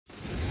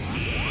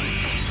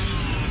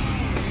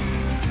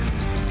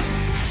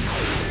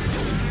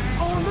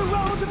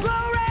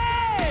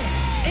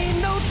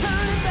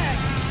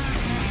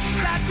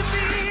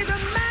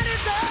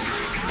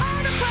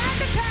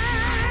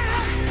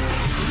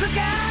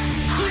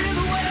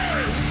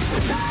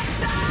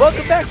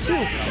Welcome back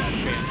to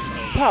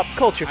Pop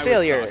Culture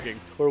Failure,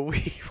 where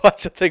we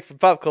watch a thing from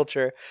pop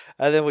culture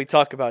and then we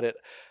talk about it.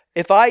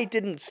 If I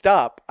didn't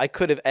stop, I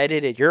could have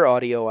edited your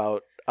audio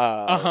out,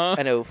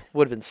 and it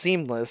would have been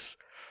seamless.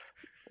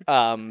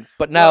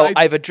 But now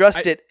I've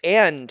addressed it,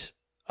 and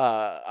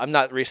I'm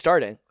not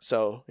restarting,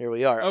 so here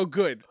we are. Oh,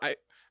 good.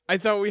 I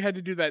thought we had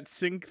to do that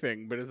sync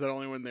thing, but is that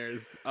only when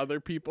there's other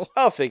people?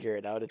 I'll figure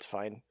it out. It's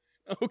fine.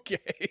 Okay.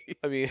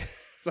 I mean,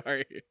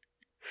 sorry.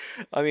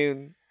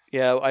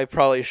 Yeah, I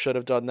probably should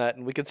have done that,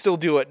 and we could still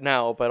do it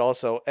now, but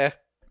also, I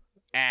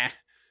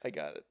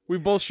got it. We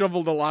both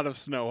shoveled a lot of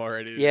snow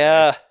already.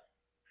 Yeah.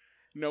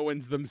 No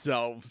one's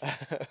themselves.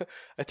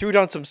 I threw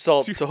down some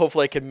salt, so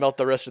hopefully I can melt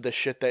the rest of this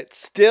shit that's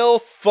still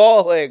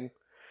falling.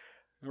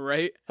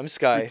 Right? I'm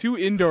Sky. We're two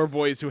indoor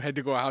boys who had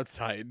to go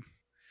outside.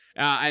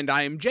 And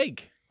I am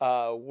Jake.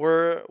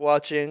 We're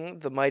watching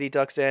the Mighty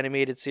Ducks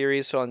animated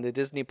series on the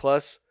Disney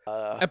Plus.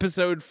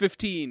 Episode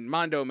 15,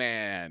 Mondo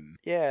Man.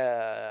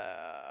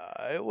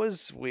 Yeah, it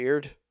was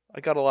weird.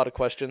 I got a lot of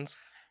questions.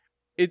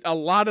 A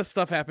lot of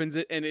stuff happens,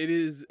 and it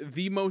is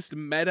the most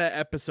meta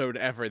episode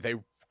ever. They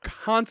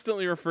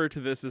constantly refer to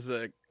this as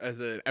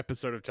an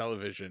episode of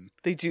television.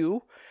 They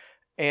do.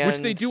 And which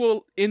they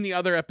do in the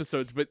other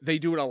episodes, but they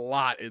do it a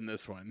lot in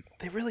this one.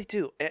 They really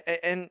do.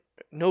 And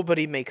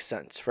nobody makes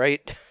sense,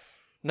 right?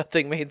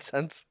 Nothing made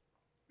sense?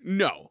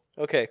 No.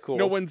 Okay, cool.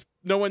 No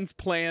one's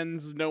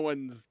plans, no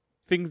one's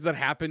things that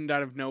happened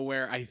out of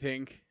nowhere, I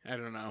think. I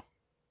don't know.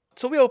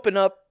 So we open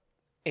up,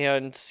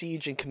 and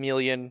Siege and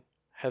Chameleon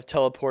have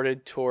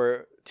teleported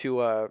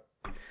to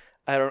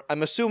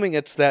I'm assuming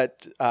it's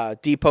that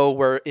depot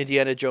where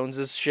Indiana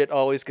Jones's shit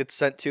always gets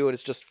sent to, and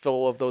it's just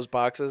full of those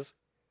boxes.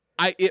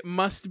 It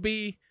must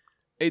be.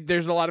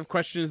 There's a lot of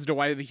questions as to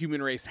why the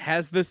human race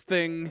has this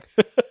thing.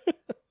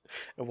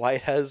 And why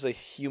it has a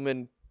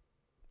human,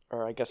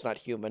 or I guess not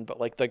human, but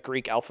like the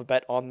Greek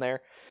alphabet on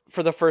there.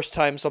 For the first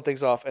time,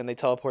 something's off, and they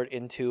teleport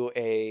into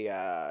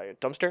a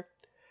dumpster.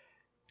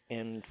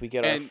 And we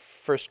get our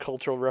first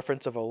cultural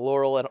reference of a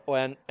Laurel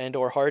and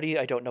or Hardy.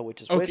 I don't know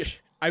which is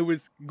which. I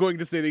was going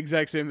to say the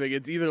exact same thing.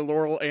 It's either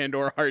Laurel and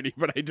or Hardy,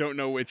 but I don't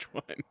know which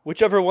one.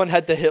 Whichever one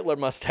had the Hitler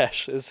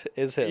mustache is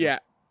him. Yeah,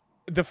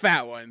 the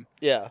fat one.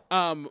 Yeah.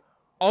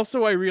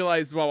 Also, I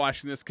realized while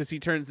watching this, because he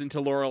turns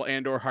into Laurel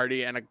and or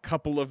Hardy and a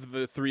couple of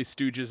the Three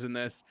Stooges in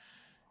this,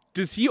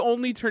 does he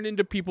only turn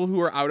into people who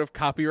are out of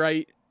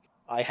copyright?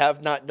 I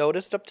have not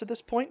noticed up to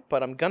this point,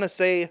 but I'm going to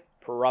say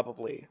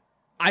probably.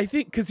 I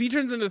think, because he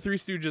turns into Three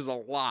Stooges a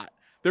lot.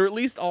 They're at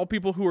least all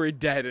people who are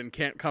dead and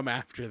can't come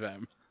after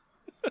them.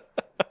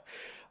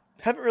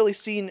 Haven't really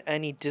seen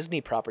any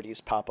Disney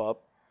properties pop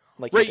up.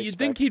 Like right, you'd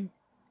think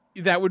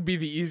that would be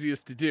the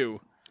easiest to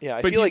do. Yeah,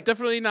 but he's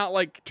definitely not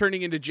like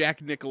turning into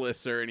Jack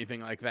Nicholas or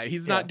anything like that.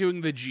 He's not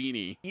doing the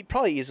genie. He'd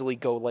probably easily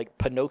go like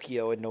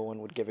Pinocchio and no one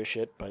would give a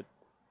shit, but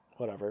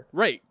whatever.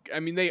 Right. I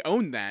mean, they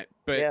own that.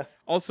 But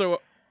also,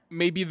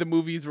 maybe the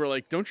movies were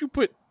like, don't you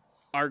put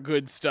our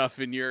good stuff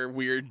in your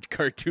weird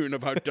cartoon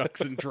about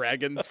ducks and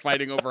dragons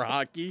fighting over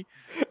hockey?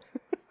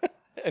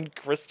 And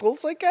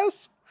crystals, I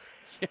guess?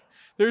 Yeah,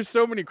 there's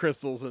so many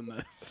crystals in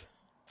this.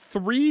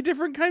 3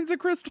 different kinds of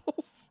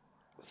crystals?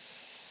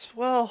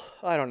 Well,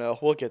 I don't know.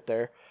 We'll get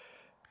there.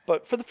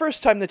 But for the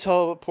first time, the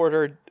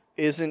teleporter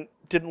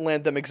didn't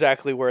land them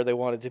exactly where they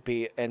wanted to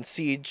be, and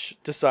Siege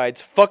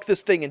decides, fuck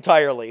this thing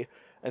entirely,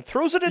 and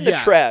throws it in the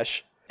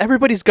trash.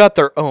 Everybody's got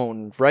their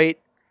own, right?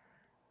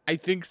 I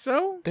think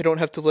so. They don't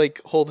have to, like,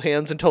 hold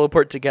hands and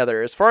teleport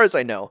together, as far as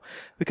I know.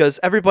 Because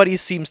everybody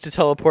seems to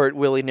teleport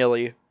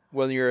willy-nilly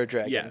when you're a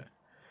dragon. Yeah.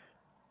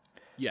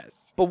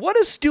 Yes. But what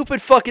a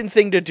stupid fucking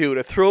thing to do,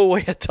 to throw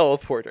away a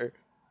teleporter.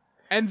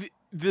 And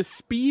the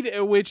speed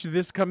at which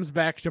this comes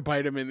back to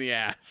bite him in the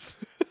ass.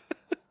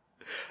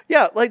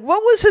 Yeah, like,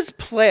 what was his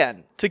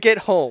plan to get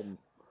home?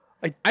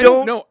 I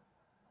don't know.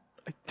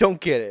 I don't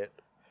get it.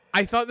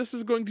 I thought this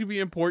was going to be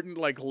important,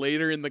 like,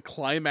 later in the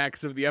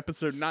climax of the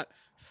episode, not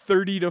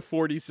 30 to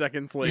 40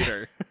 seconds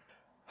later.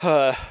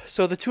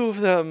 So the two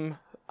of them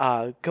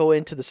go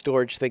into the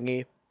storage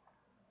thingy,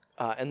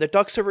 and the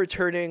ducks are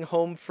returning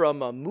home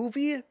from a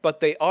movie, but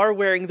they are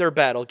wearing their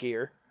battle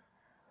gear.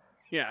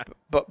 Yeah.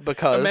 But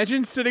because...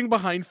 Imagine sitting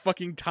behind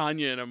fucking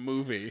Tanya in a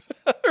movie.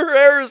 Her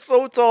hair is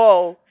so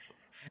tall.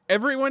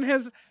 Everyone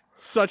has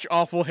such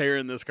awful hair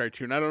in this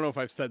cartoon. I don't know if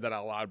I've said that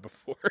out loud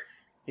before.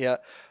 Yeah.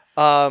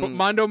 But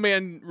Mondo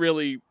Man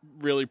really,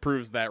 really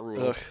proves that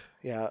rule.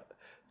 Yeah.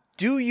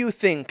 Do you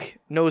think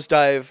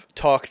Nosedive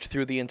talked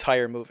through the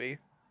entire movie?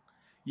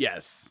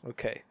 Yes.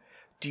 Okay.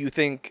 Do you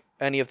think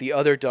any of the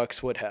other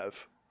ducks would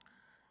have?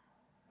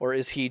 Or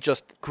is he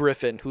just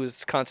Griffin,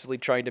 who's constantly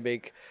trying to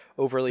make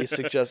overly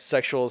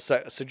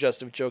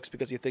suggestive jokes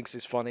because he thinks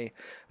he's funny,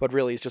 but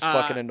really he's just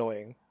fucking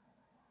annoying?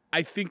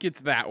 I think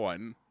it's that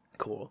one.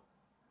 Cool.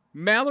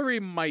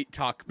 Mallory might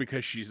talk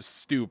because she's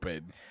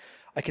stupid.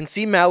 I can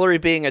see Mallory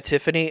being a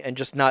Tiffany and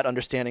just not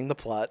understanding the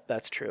plot.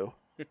 That's true.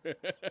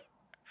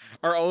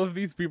 Are all of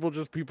these people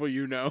just people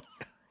you know?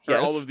 Yes.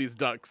 Are all of these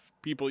ducks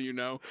people you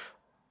know?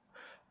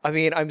 I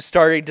mean, I'm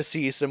starting to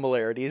see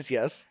similarities,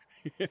 yes.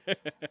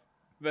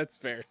 That's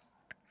fair.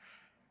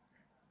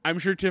 I'm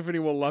sure Tiffany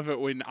will love it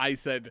when I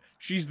said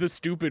she's the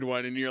stupid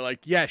one, and you're like,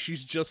 yeah,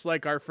 she's just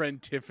like our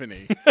friend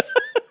Tiffany.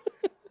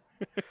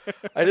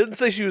 I didn't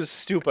say she was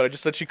stupid. I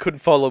just said she couldn't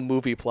follow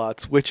movie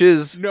plots, which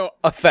is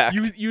a fact.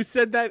 You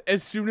said that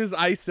as soon as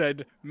I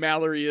said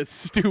Mallory is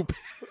stupid.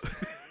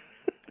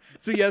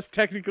 So yes,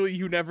 technically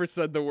you never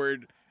said the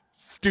word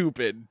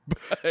stupid,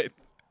 but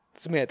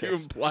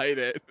semantics. You implied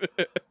it.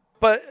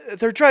 But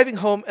they're driving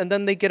home, and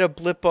then they get a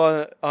blip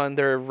on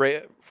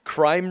their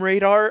crime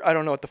radar. I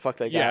don't know what the fuck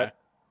they got.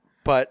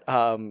 But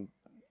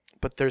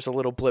there's a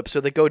little blip,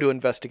 so they go to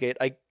investigate.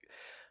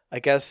 I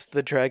guess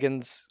the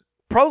dragons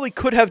probably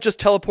could have just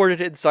teleported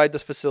inside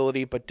this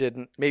facility, but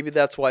didn't. Maybe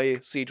that's why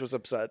Siege was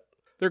upset.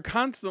 They're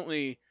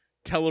constantly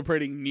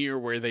teleporting near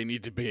where they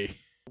need to be.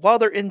 While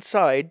they're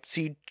inside,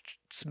 Siege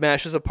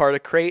smashes apart a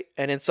crate,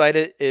 and inside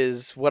it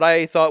is what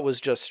I thought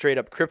was just straight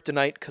up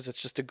kryptonite, because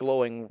it's just a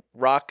glowing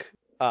rock.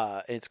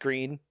 It's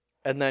green.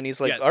 And then he's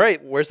like, all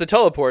right, where's the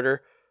teleporter?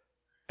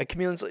 And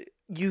Chameleon's like,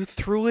 you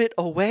threw it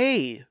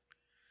away.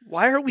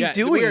 Why are we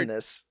doing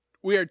this?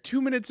 We are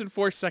 2 minutes and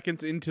 4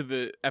 seconds into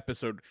the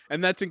episode,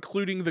 and that's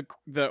including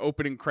the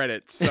opening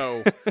credits.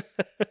 So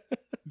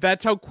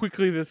that's how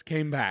quickly this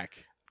came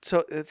back.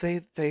 So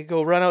they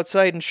go run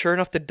outside, and sure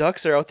enough, the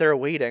ducks are out there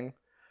waiting.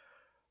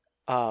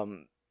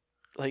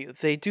 Like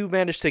they do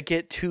manage to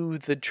get to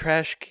the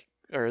trash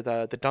or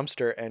the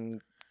dumpster,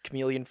 and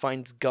Chameleon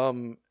finds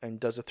gum and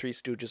does a Three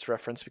Stooges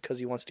reference because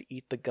he wants to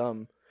eat the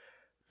gum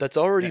that's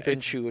already been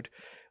chewed.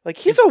 Like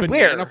he's aware.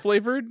 Banana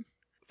flavored.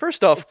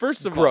 First of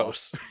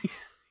gross.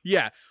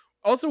 Yeah.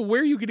 Also,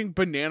 where are you getting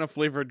banana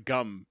flavored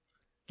gum?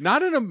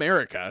 Not in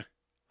America.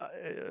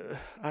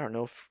 I don't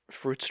know.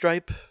 Fruit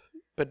Stripe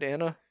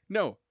banana?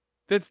 No,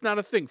 that's not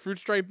a thing. Fruit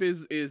Stripe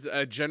is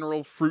a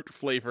general fruit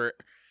flavor,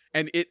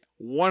 and it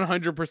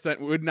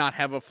 100% would not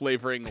have a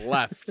flavoring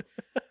left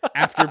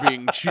after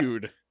being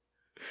chewed.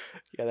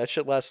 Yeah, that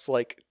shit lasts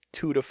like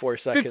 2 to 4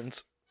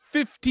 seconds.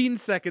 15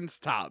 seconds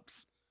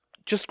tops.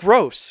 Just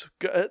gross.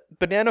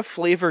 Banana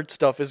flavored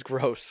stuff is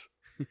gross.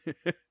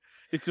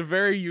 It's a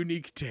very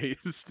unique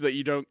taste that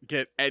you don't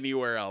get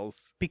anywhere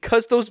else.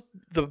 Because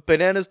the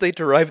bananas they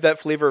derive that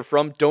flavor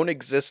from don't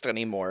exist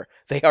anymore.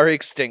 They are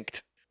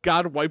extinct.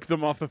 God wiped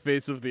them off the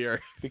face of the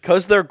earth.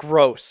 Because they're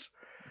gross.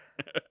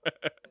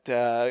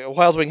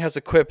 Wild Wing has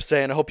a quip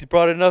saying, I hope you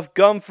brought enough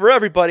gum for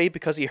everybody,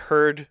 because he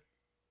heard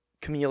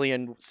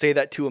Chameleon say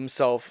that to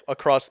himself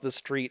across the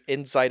street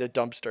inside a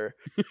dumpster.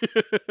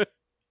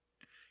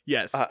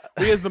 Yes.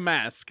 He has the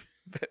mask.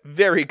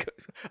 Very good.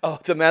 Oh,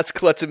 the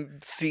mask lets him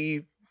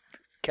see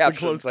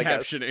captions, I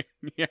guess. Captioning.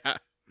 Yeah.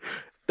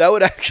 That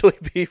would actually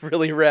be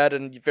really rad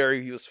and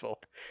very useful.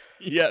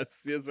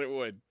 Yes, it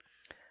would.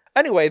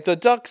 Anyway, the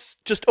ducks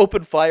just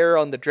open fire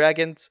on the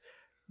dragons.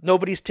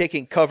 Nobody's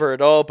taking cover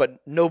at all, but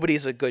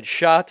nobody's a good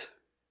shot,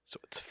 so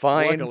it's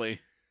fine.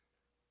 Luckily.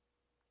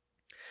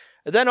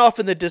 And then off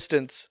in the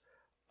distance,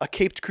 a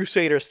caped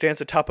crusader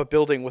stands atop a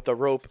building with a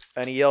rope,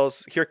 and he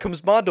yells, "Here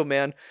comes Mondo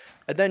Man,"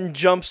 and then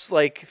jumps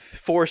like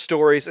 4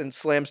 stories and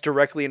slams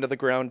directly into the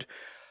ground,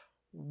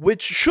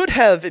 which should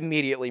have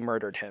immediately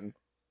murdered him.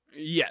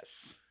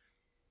 Yes.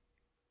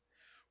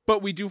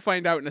 But we do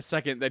find out in a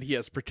second that he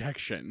has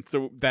protection,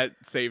 so that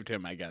saved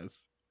him, I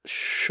guess.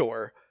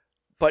 Sure.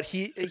 But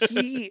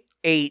he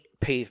ate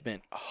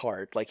pavement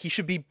hard. Like, he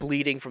should be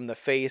bleeding from the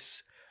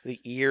face, the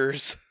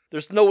ears.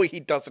 There's no way he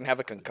doesn't have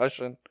a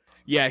concussion.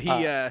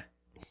 Yeah,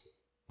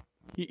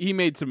 he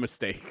made some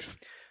mistakes.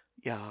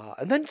 Yeah,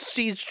 and then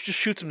Siege just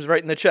shoots him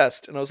right in the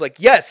chest, and I was like,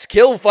 yes,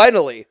 kill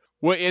finally.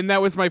 Well, and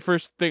that was my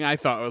first thing I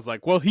thought. I was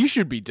like, well, he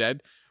should be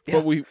dead.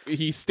 Yeah. But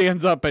he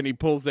stands up and he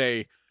pulls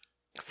a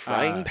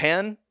frying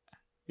pan?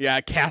 Yeah,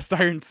 a cast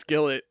iron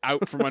skillet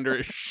out from under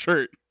his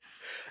shirt.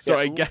 So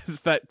I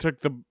guess that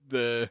took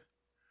the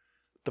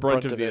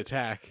brunt of the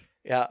attack.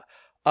 Yeah.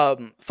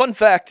 Fun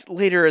fact,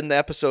 later in the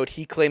episode,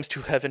 he claims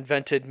to have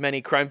invented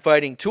many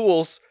crime-fighting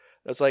tools.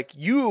 I was like,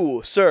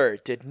 you, sir,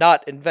 did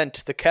not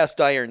invent the cast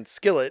iron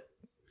skillet.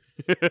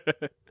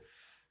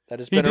 That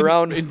has been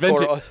around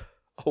for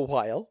a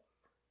while.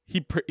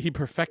 He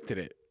perfected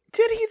it.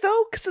 Did he,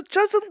 though? Because it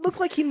doesn't look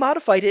like he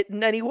modified it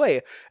in any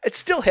way. It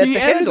still had the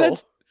handle.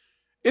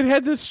 It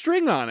had the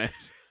string on it.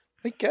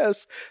 I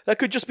guess. That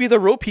could just be the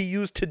rope he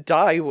used to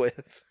die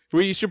with.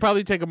 We should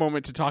probably take a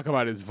moment to talk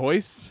about his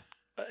voice.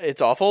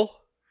 It's awful.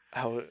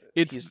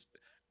 It's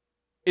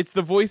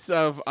the voice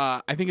of,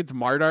 I think it's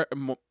Mardar.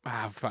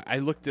 I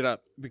looked it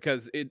up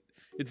because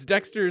it's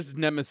Dexter's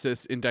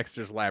nemesis in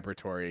Dexter's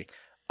Laboratory.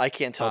 I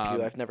can't help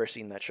you. I've never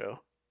seen that show.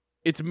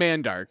 It's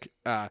Mandark.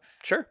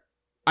 Sure.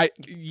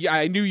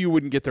 I knew you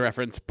wouldn't get the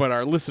reference, but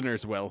our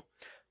listeners will.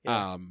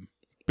 Yeah.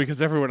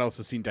 Because everyone else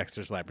has seen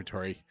Dexter's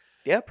Laboratory.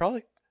 Yeah,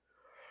 probably.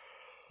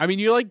 I mean,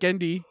 you like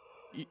Gendy.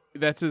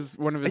 That's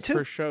one of his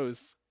first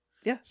shows.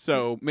 Yeah.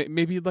 So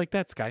maybe you'd like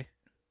that, Sky.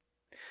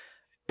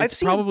 I've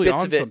seen probably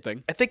bits on of it.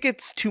 Something. I think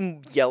it's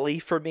too yelly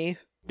for me.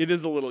 It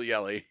is a little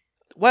yelly.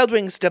 Wild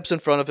Wing steps in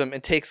front of him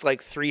and takes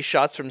like 3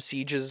 shots from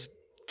Siege's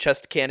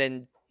chest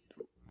cannon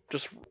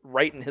just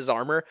right in his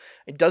armor.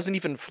 It doesn't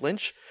even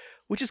flinch,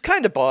 which is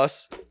kind of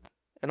boss.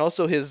 And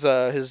also his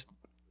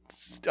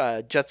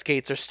jet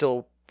skates are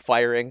still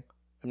firing.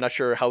 I'm not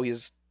sure how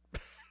he's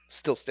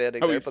still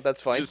standing there, but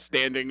that's fine. Just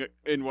standing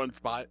in one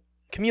spot.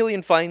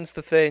 Chameleon finds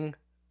the thing.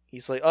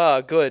 He's like,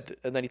 good.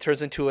 And then he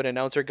turns into an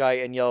announcer guy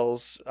and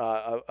yells,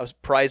 a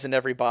prize in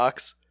every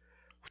box,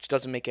 which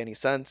doesn't make any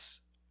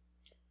sense.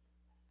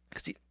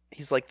 Because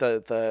he's like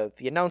the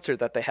announcer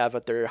that they have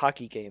at their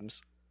hockey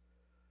games.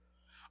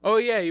 Oh,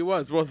 yeah, he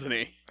was, wasn't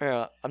he?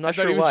 Yeah, I'm not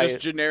sure why. He why. was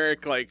just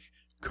generic, like,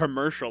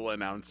 commercial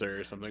announcer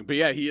or something. But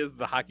yeah, he is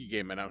the hockey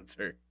game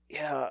announcer.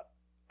 Yeah.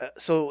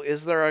 So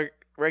is there a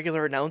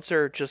regular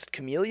announcer, just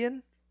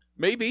Chameleon?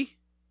 Maybe.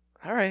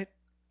 All right.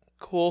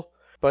 Cool.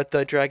 But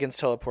the dragons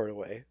teleport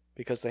away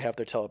because they have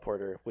their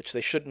teleporter, which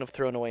they shouldn't have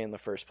thrown away in the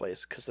first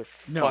place because they're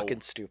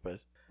fucking stupid.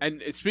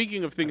 And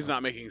speaking of things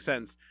not making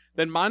sense,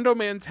 then Mondo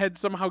Man's head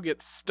somehow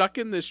gets stuck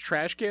in this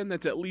trash can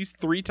that's at least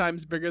 3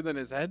 times bigger than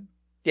his head?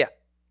 Yeah.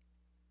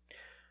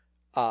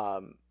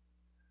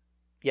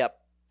 Yep.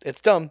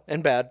 It's dumb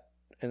and bad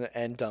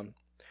and dumb.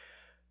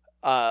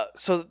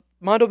 So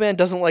Mondo Man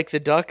doesn't like the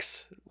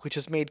ducks, which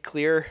is made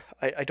clear.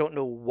 I don't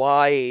know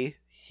why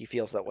he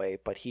feels that way,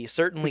 but he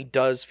certainly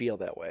does feel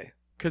that way.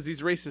 Because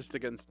he's racist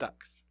against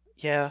ducks.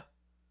 Yeah.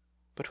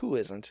 But who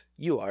isn't?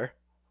 You are.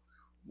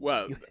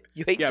 Well,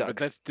 you hate ducks. Yeah,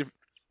 but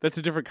that's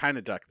a different kind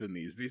of duck than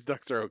these. These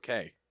ducks are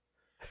okay.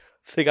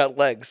 They got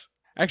legs.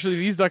 Actually,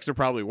 these ducks are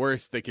probably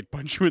worse. They could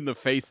punch you in the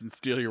face and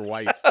steal your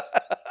wife.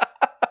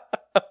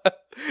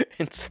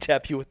 And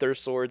stab you with their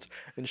swords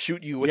and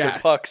shoot you with their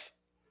pucks.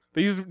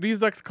 These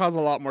ducks cause a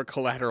lot more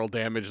collateral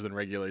damage than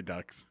regular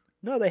ducks.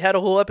 No, they had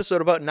a whole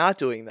episode about not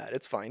doing that.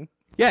 It's fine.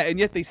 Yeah, and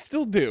yet they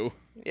still do.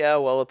 Yeah,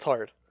 well, it's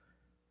hard.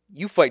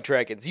 You fight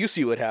dragons. You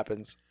see what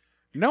happens.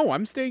 No,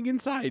 I'm staying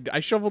inside. I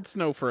shoveled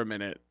snow for a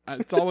minute.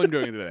 That's all I'm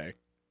doing today.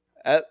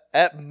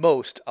 At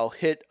most, I'll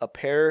hit a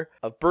pair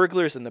of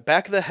burglars in the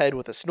back of the head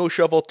with a snow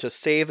shovel to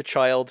save a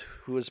child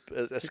who has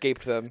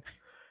escaped them.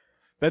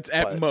 That's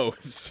at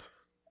most.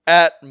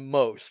 At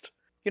most.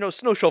 You know,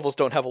 snow shovels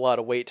don't have a lot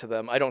of weight to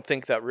them. I don't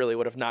think that really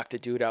would have knocked a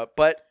dude out.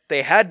 But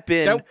they had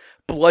been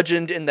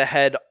bludgeoned in the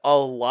head a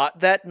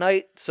lot that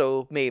night,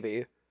 so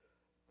maybe.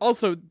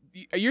 Also,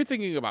 you're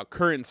thinking about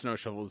current snow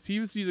shovels. He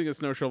was using a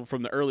snow shovel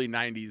from the early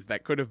 90s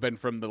that could have been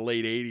from the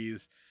late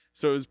 80s.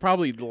 So it was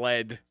probably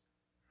lead.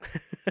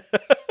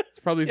 It's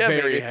probably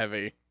very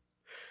heavy.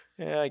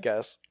 Yeah, I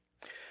guess.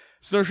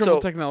 Snow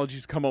shovel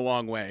technology's come a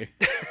long way.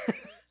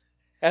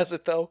 Has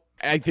it, though?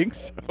 I think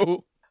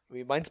so. I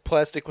mean, mine's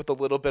plastic with a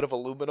little bit of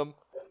aluminum.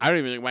 I don't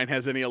even think mine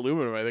has any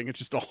aluminum. I think it's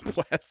just all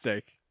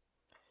plastic.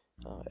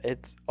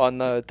 It's on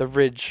the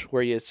ridge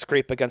where you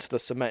scrape against the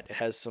cement. It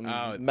has some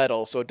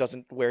metal, so it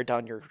doesn't wear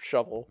down your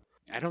shovel.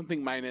 I don't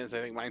think mine is. I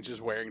think mine's just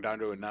wearing down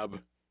to a nub.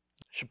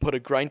 Should put a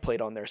grind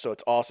plate on there so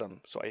it's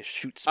awesome. So I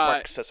shoot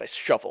sparks as I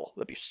shovel.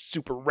 That'd be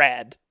super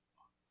rad.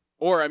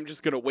 Or I'm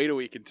just going to wait a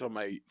week until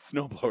my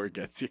snowblower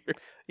gets here.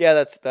 Yeah,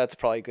 that's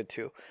probably good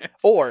too. It's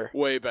or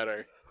way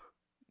better.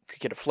 Could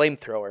get a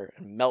flamethrower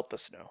and melt the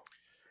snow.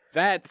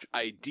 That's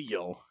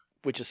ideal.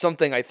 Which is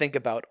something I think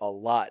about a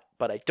lot,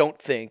 but I don't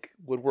think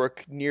would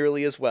work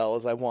nearly as well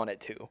as I want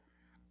it to.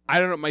 I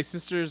don't know. My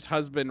sister's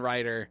husband,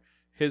 Ryder,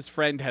 his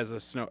friend has a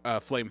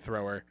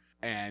flamethrower,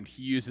 and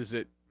he uses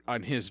it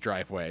on his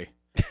driveway.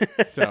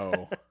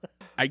 So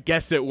I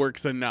guess it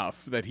works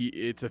enough that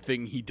it's a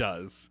thing he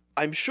does.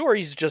 I'm sure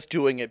he's just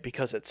doing it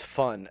because it's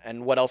fun,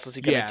 and what else is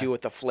he going to do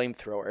with the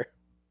flamethrower?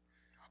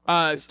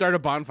 Start a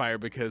bonfire,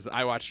 because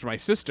I watched my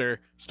sister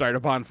start a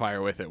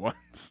bonfire with it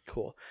once.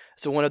 Cool.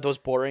 So one of those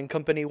Boring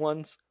Company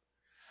ones?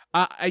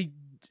 I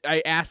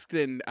asked,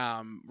 and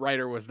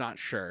Ryder was not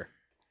sure.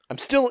 I'm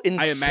still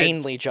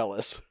insanely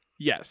jealous.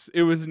 Yes,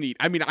 it was neat.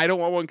 I mean, I don't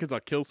want one because I'll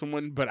kill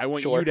someone, but I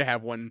want you to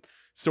have one,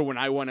 so when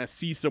I want to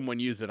see someone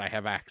use it, I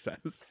have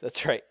access.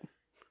 That's right.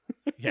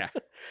 Yeah.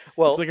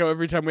 Well, it's like how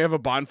every time we have a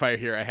bonfire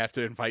here, I have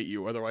to invite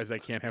you, otherwise I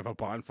can't have a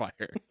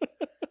bonfire.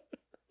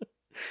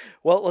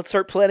 Well, let's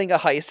start planning a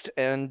heist,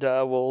 and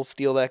we'll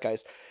steal that,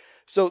 guys.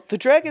 So the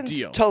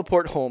dragons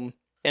teleport home,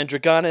 and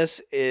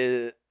Dragonus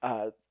is...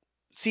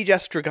 Siege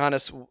asks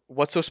Dragonus,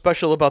 what's so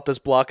special about this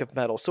block of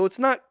metal? So it's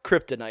not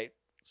kryptonite,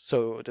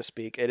 so to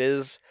speak. It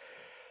is...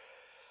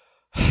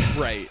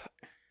 Right.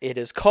 It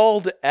is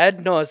called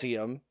ad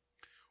nauseum.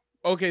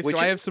 Okay, so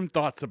I have some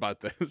thoughts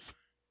about this.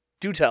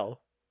 Do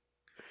tell.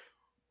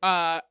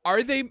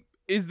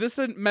 Is this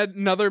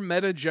another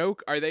meta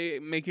joke? Are they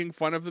making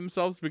fun of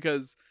themselves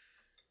because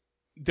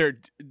they're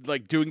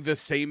like doing the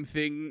same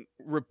thing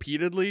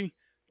repeatedly?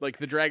 Like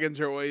the dragons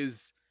are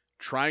always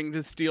trying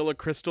to steal a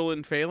crystal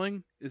and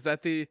failing? Is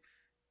that I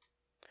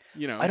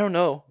don't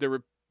know. They're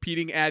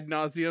repeating ad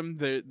nauseum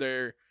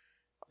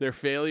their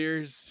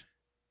failures.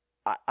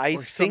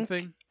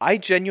 I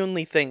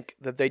genuinely think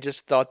that they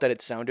just thought that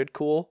it sounded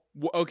cool.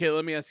 Okay,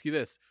 let me ask you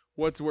this.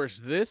 What's worse,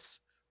 this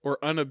or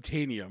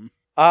unobtainium?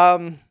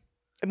 I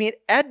mean,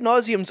 ad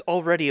nauseum's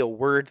already a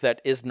word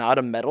that is not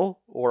a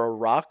metal or a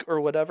rock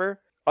or whatever.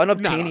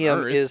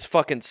 Unobtainium is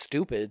fucking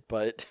stupid,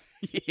 but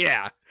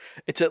yeah,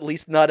 it's at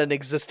least not an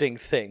existing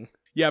thing.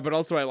 Yeah, but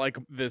also I like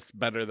this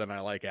better than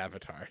I like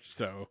Avatar,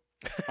 so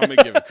I'm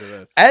gonna give it to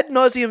this. Ad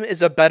nauseum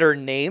is a better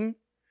name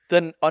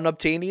than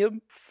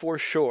unobtainium for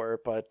sure,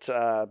 but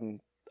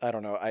I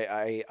don't know.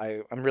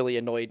 I'm really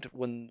annoyed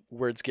when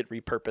words get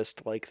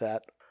repurposed like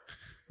that.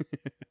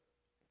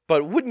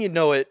 But wouldn't you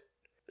know it?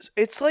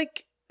 It's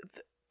like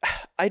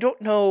I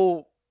don't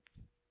know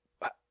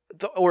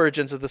the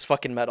origins of this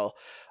fucking metal,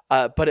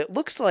 but it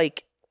looks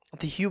like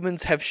the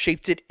humans have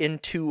shaped it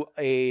into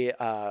a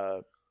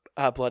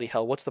bloody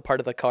hell. What's the part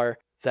of the car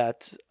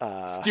that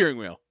steering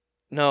wheel?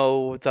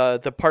 No,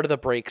 the part of the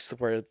brakes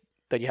where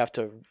that you have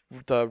to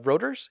the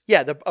rotors.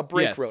 Yeah, a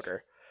brake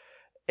rotor.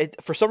 It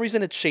for some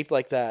reason it's shaped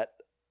like that.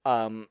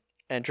 And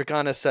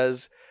Dragana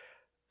says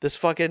this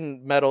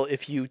fucking metal,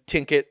 if you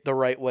tink it the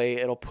right way,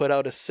 it'll put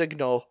out a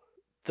signal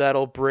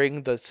that'll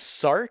bring the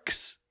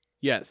Sarks.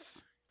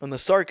 Yes. And the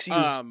Sarks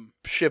use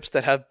ships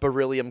that have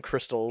beryllium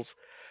crystals.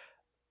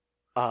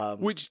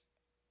 Which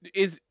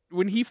is,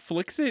 when he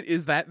flicks it,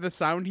 is that the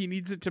sound he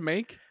needs it to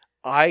make?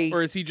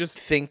 Or is he just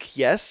think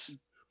yes?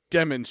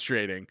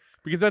 Demonstrating.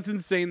 Because that's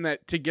insane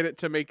that to get it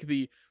to make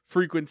the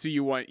frequency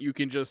you want, you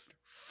can just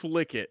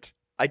flick it.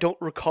 I don't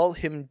recall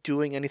him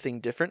doing anything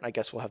different. I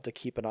guess we'll have to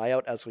keep an eye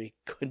out as we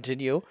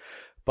continue.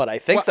 But I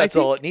think that's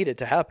all it needed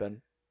to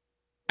happen.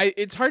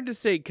 It's hard to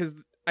say, because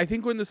I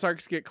think when the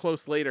Sarks get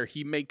close later,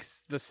 he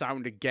makes the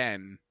sound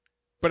again.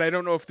 But I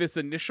don't know if this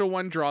initial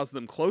one draws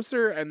them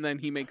closer, and then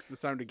he makes the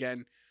sound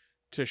again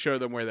to show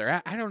them where they're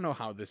at. I don't know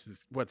how this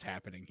is, what's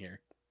happening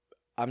here.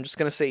 I'm just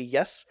going to say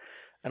yes.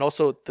 And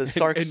also, the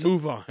Sarks and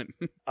move on.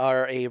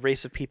 are a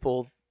race of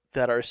people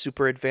that are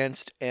super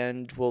advanced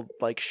and will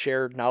like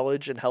share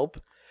knowledge and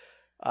help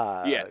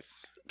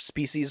yes.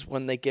 species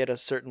when they get a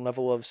certain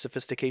level of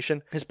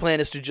sophistication. His plan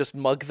is to just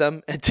mug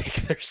them and take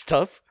their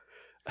stuff.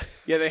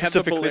 Yeah, they have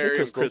the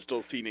Polarium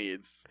crystals he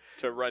needs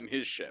to run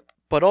his ship.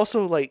 But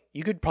also, like,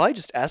 you could probably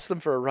just ask them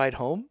for a ride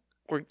home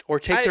or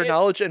take their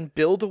knowledge and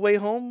build a way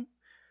home.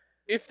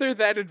 If they're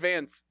that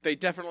advanced, they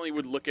definitely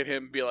would look at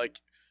him and be like,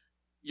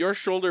 your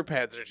shoulder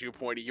pads are too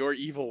pointy. You're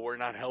evil. We're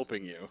not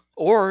helping you.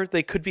 Or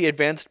they could be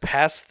advanced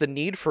past the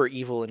need for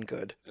evil and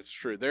good. That's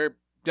true. They're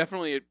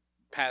definitely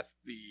past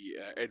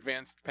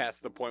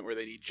the point where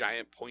they need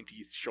giant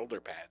pointy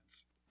shoulder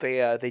pads.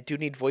 They do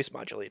need voice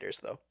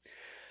modulators, though.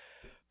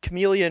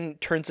 Chameleon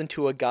turns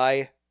into a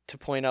guy to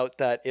point out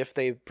that if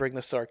they bring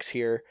the Sarks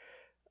here,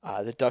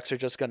 the Ducks are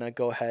just going to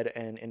go ahead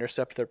and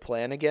intercept their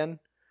plan again.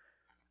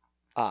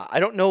 I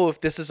don't know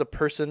if this is a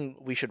person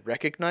we should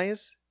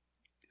recognize.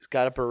 He's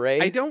got a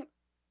beret. I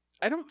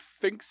don't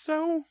think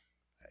so.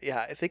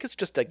 Yeah, I think it's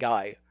just a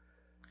guy.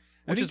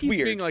 Which is weird.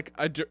 He's being like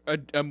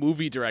a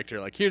movie director.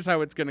 Like, here's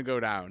how it's going to go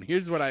down.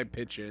 Here's what I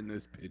pitch in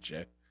this pitch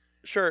it.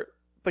 Sure,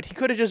 but he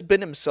could have just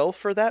been himself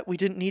for that. We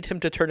didn't need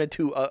him to turn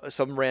into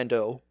some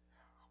rando.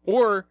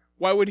 Or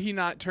why would he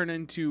not turn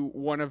into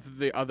one of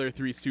the other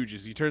Three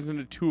Stooges? He turns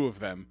into two of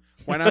them.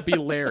 Why not be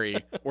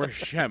Larry or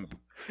Shemp?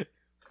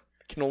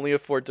 Can only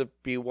afford to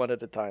be one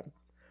at a time.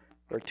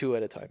 Or two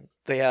at a time.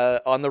 They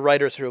on the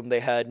writer's room, they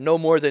had no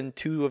more than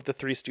two of the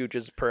Three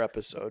Stooges per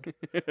episode.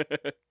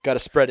 Got to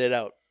spread it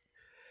out.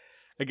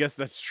 I guess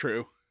that's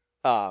true.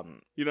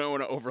 You don't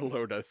want to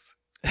overload us.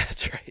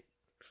 That's right.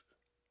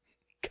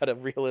 Got to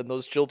reel in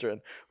those children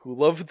who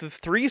loved the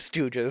Three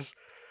Stooges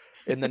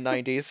in the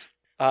 90s.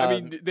 I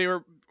mean, they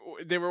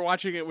were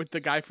watching it with the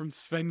guy from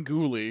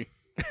Svengoolie,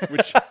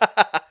 which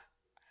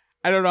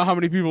I don't know how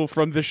many people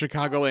from the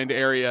Chicagoland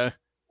area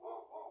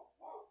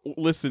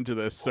listen to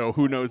this, so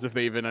who knows if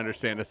they even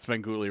understand a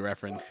Svengoolie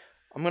reference.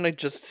 I'm gonna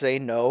just say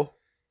no,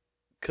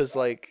 because,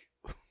 like,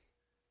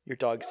 your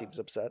dog seems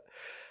upset.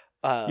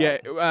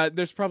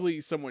 There's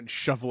probably someone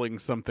shoveling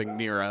something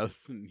near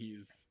us, and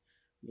he's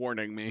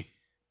warning me.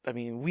 I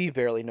mean, we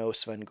barely know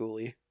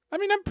Svengoolie. I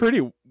mean, I'm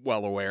pretty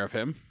well aware of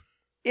him.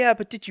 Yeah,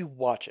 but did you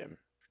watch him?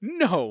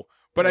 No,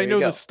 but I know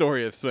the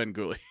story of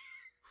Svengoolie.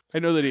 I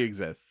know that he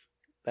exists.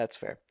 That's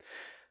fair.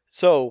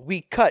 So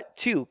we cut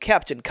to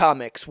Captain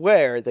Comics,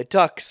 where the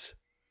Ducks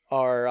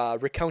are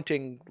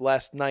recounting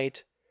last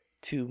night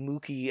to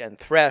Mookie and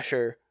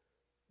Thrasher.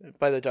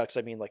 By the Ducks,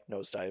 I mean like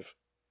Nosedive.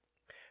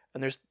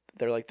 And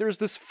they're like, there's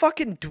this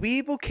fucking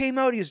dweeb who came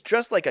out. He's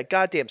dressed like a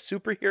goddamn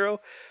superhero.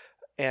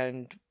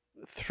 And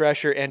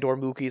Thrasher and or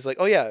Mookie's like,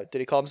 oh yeah, did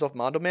he call himself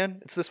Mondo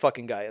Man? It's this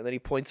fucking guy. And then he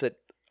points at,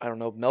 I don't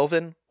know,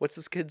 Melvin? What's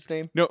this kid's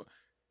name? No,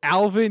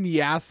 Alvin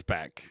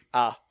Yaspek.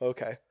 Ah,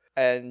 okay.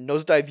 And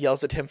Nosedive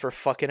yells at him for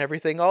fucking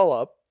everything all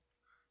up.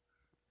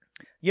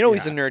 You know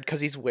he's a nerd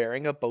because he's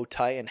wearing a bow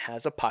tie and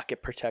has a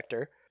pocket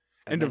protector.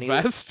 And a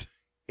vest?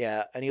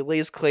 Yeah, and he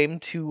lays claim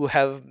to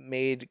have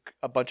made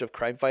a bunch of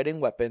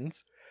crime-fighting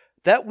weapons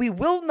that we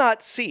will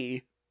not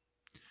see.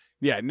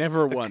 Yeah,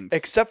 never once.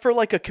 Except for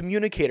like a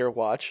communicator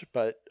watch,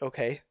 but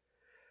okay.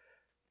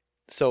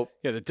 So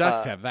yeah, the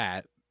Ducks have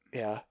that.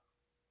 Yeah.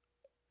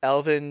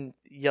 Alvin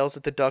yells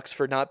at the Ducks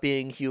for not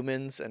being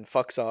humans and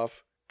fucks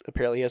off.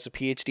 Apparently he has a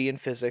PhD in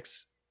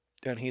physics,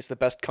 and he's the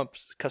best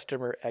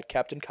customer at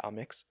Captain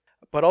Comics.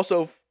 But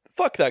also,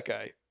 fuck that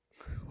guy.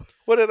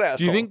 What an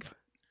asshole.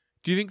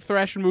 Do you think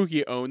Thrash and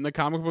Mookie own the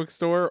comic book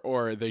store,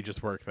 or they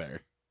just work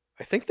there?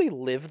 I think they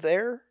live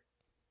there.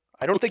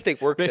 I don't think they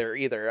work there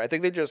either. I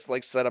think they just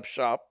like set up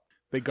shop.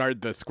 They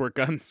guard the squirt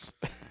guns.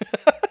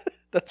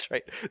 That's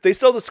right. They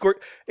sell the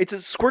squirt. It's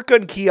a squirt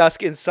gun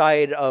kiosk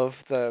inside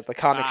of the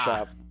comic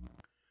shop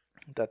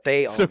that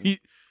they own.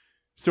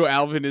 So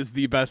Alvin is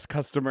the best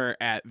customer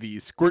at the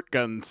squirt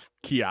guns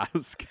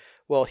kiosk.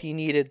 Well, he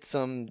needed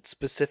some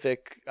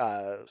specific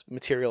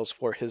materials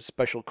for his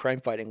special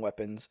crime fighting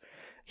weapons.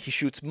 He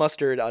shoots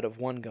mustard out of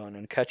one gun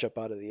and ketchup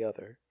out of the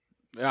other.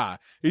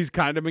 He's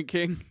Condiment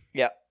King.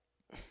 Yeah,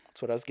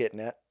 that's what I was getting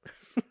at.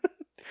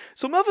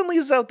 So Melvin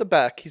leaves out the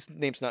back. His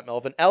name's not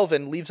Melvin.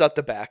 Alvin leaves out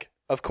the back.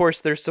 Of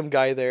course, there's some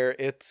guy there.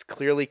 It's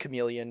clearly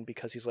Chameleon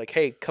because he's like,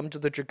 hey, come to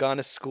the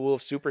Dragonis School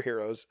of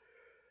Superheroes.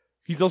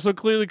 He's also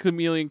clearly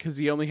Chameleon because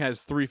he only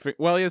has he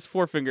has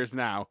 4 fingers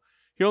now.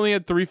 He only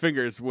had 3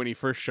 fingers when he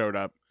first showed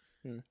up.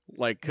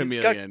 Like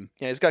Chameleon.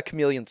 He's got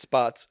chameleon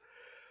spots.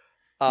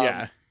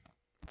 Yeah.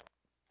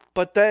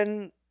 But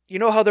then, you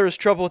know how there was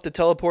trouble with the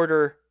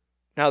teleporter?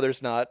 Now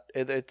there's not.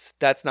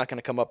 That's not going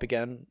to come up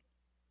again.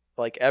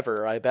 Like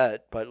ever, I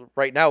bet. But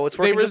right now, it's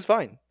working just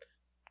fine.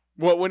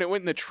 Well, when it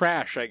went in the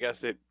trash, I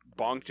guess it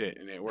bonked it,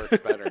 and it works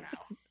better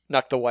now.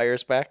 Knocked the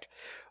wires back.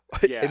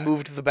 Yeah. It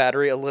moved the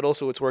battery a little,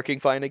 so it's working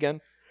fine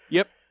again.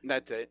 Yep,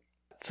 that's it.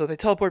 So they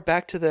teleport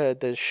back to the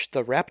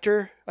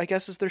Raptor, I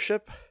guess is their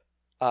ship.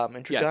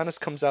 And Dragonis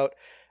comes out,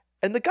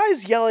 and the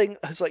guy's yelling,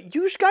 "It's like,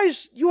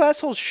 you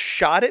assholes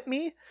shot at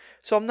me,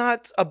 so I'm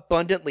not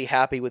abundantly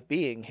happy with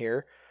being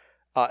here."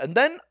 And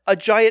then a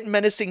giant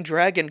menacing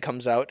dragon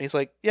comes out, and he's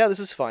like, "Yeah, this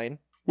is fine."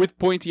 With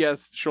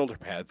pointy-ass shoulder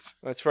pads.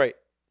 That's right.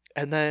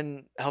 And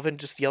then Alvin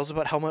just yells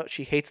about how much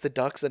he hates the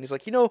ducks, and he's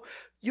like,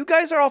 you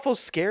guys are awful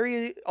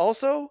scary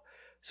also,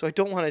 so I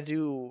don't want to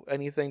do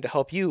anything to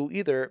help you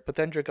either. But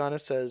then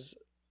Dragonis says,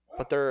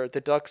 but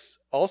the ducks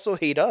also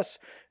hate us,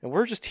 and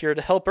we're just here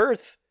to help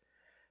Earth.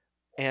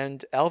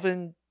 And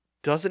Alvin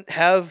doesn't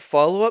have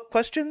follow-up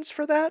questions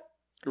for that.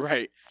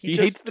 Right. He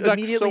hates the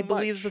ducks immediately so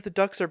believes that the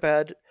ducks are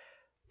bad.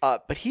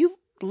 But he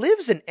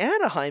lives in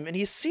Anaheim, and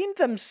he's seen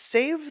them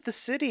save the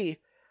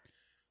city.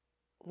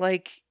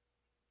 Like,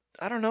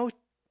 I don't know,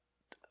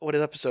 what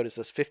episode is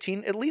this?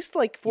 15? At least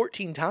like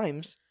 14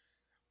 times.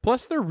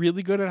 Plus, they're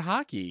really good at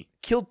hockey.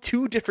 Killed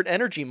 2 different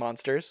energy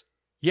monsters.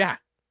 Yeah.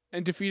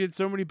 And defeated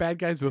so many bad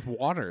guys with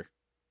water.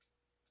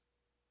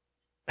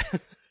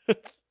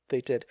 They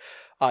did.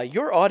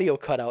 Your audio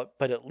cut out,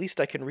 but at least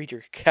I can read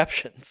your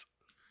captions.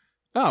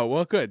 Oh,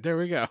 well, good. There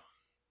we go.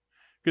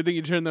 Good thing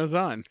you turned those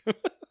on.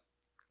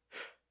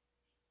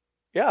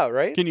 Yeah,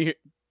 right? Can you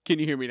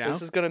hear me now?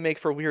 This is going to make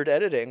for weird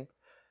editing.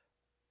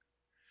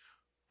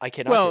 I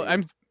cannot.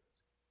 Well,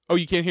 Oh,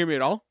 you can't hear me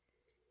at all?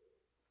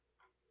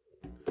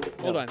 No.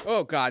 Hold on.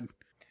 Oh, God.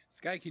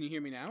 Sky, can you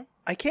hear me now?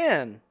 I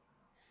can.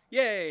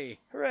 Yay.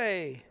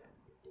 Hooray.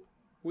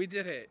 We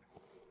did it.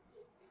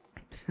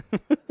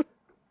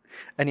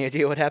 Any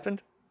idea what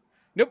happened?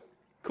 Nope.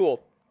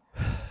 Cool.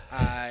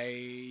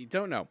 I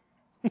don't know.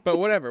 But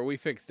whatever, we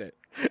fixed it.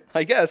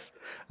 I guess.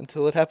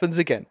 Until it happens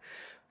again.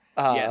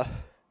 Yes.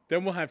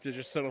 Then we'll have to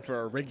just settle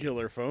for a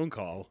regular phone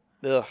call.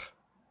 Ugh.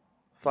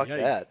 Fuck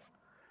that.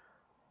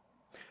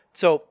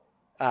 So,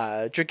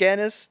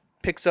 Dragonis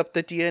picks up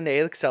the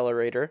DNA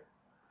accelerator.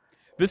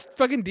 This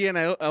fucking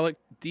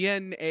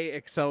DNA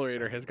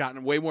accelerator has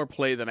gotten way more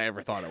play than I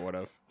ever thought it would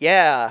have.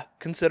 Yeah,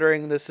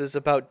 considering this is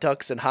about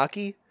ducks and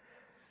hockey.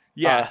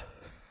 Yeah.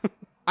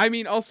 I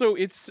mean, also,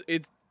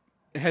 it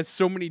has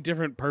so many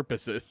different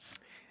purposes.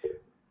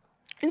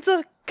 It's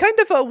a kind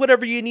of a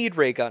whatever you need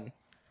ray gun.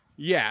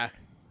 Yeah.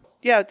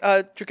 Yeah,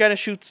 Dragonis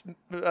shoots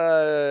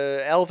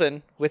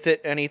Alvin with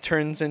it, and he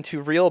turns into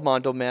real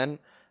Mondo Man.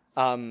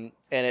 And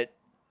it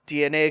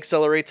DNA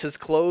accelerates his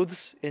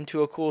clothes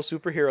into a cool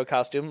superhero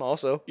costume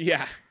also.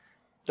 Yeah.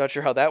 Not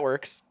sure how that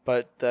works,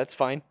 but that's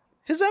fine.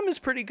 His M is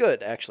pretty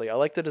good, actually. I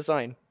like the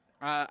design.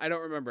 I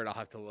don't remember it. I'll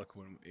have to look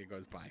when it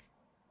goes by.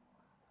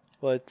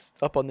 Well, it's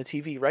up on the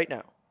TV right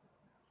now.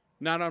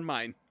 Not on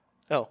mine.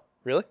 Oh,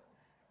 really?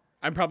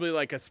 I'm probably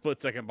like a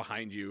split second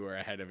behind you or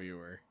ahead of you,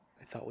 or...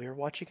 I thought we were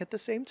watching at the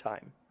same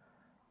time.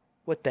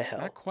 What the hell?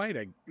 Not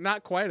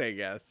quite, I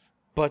guess.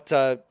 But,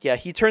 yeah,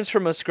 he turns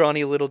from a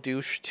scrawny little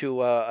douche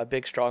to a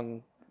big,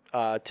 strong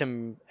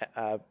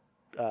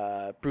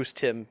Bruce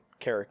Timm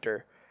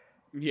character.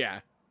 Yeah.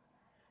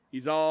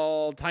 He's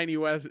all tiny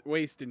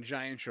waist and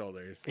giant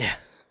shoulders. Yeah.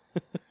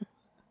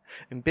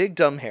 And big,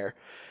 dumb hair.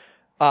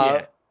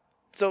 Yeah.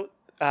 So,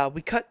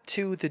 we cut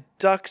to the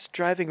ducks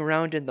driving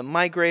around in the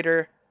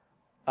migrator.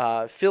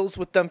 Phil's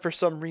with them for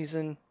some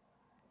reason.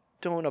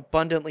 Don't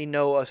abundantly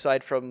know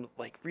aside from,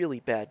 like, really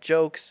bad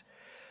jokes.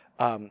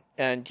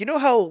 And you know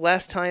how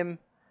last time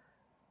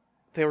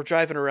they were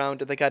driving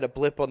around and they got a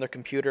blip on their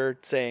computer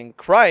saying,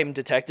 crime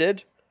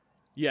detected?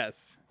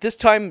 Yes. This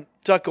time,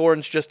 Duck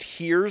Orange just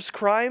hears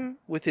crime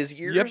with his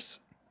ears.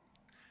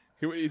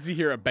 Yep. Is he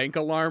hear a bank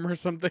alarm or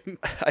something?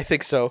 I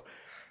think so.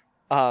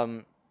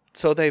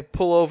 So they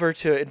pull over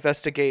to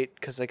investigate,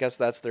 because I guess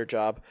that's their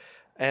job.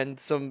 and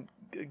some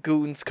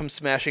goons come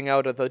smashing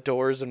out of the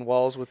doors and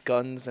walls with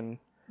guns and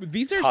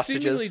these are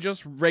hostages. Seemingly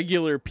just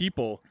regular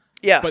people.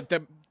 Yeah. But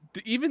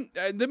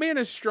the man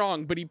is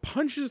strong, but he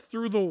punches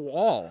through the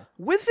wall.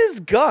 With his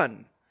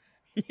gun.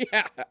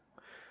 Yeah.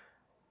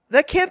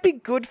 That can't be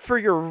good for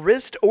your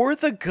wrist or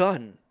the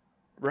gun,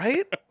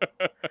 right?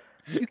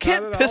 You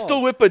can't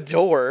pistol whip a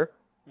door.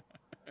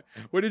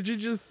 What did you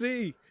just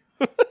see?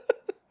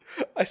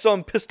 I saw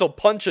him pistol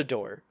punch a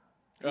door.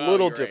 A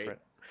little different.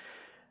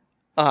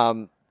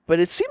 Right. But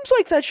it seems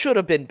like that should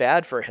have been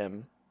bad for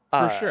him.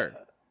 For sure.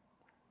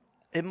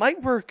 It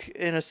might work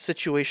in a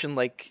situation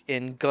like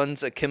in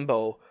Guns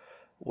Akimbo,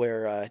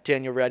 where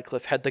Daniel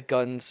Radcliffe had the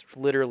guns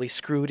literally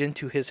screwed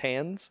into his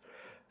hands.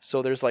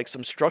 So there's like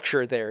some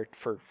structure there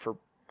for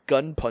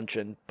gun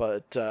punching,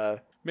 but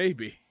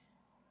maybe.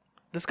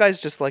 This guy's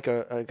just like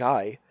a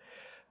guy.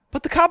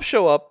 But the cops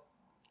show up,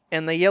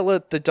 and they yell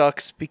at the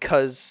Ducks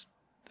because,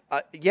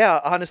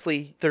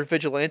 honestly, they're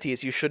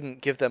vigilantes. You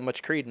shouldn't give them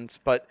much credence,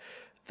 but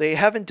they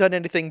haven't done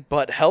anything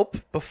but help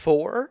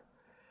before.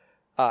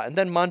 And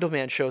then Mondo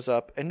Man shows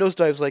up, and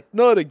Nosedive's like,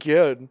 not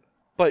again.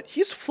 But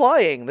he's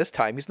flying this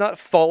time. He's not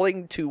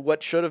falling to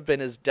what should have been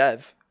his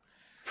death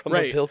from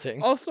a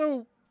building.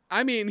 Also,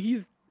 I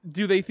mean,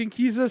 do they think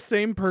he's the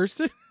same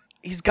person?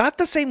 He's got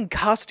the same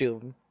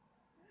costume.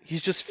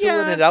 He's just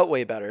filling it out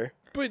way better.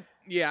 But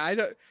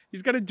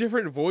he's got a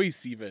different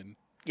voice even.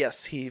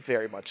 Yes, he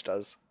very much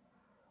does.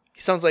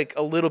 He sounds like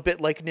a little bit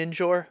like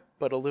Ninjor,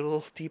 but a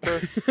little deeper.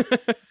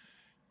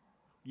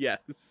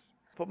 Yes.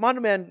 But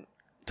Mondo Man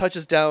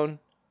touches down,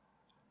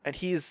 and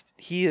he is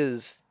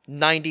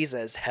 90s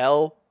as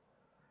hell.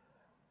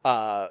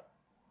 Do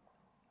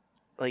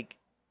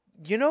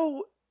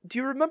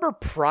you remember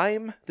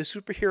Prime, the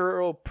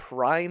superhero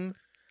Prime,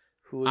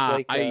 who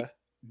was I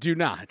do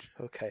not.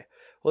 Okay.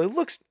 Well, it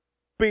looks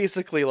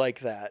basically like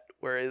that,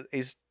 where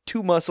he's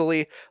too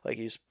muscly, like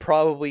he's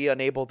probably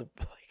unable to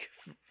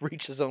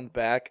reach his own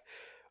back.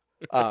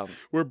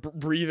 Where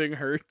breathing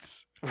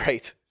hurts.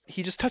 Right.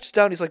 He just touches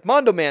down. He's like,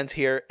 Mondo Man's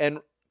here, and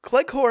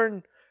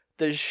Cleghorn,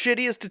 the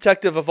shittiest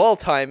detective of all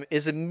time,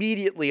 is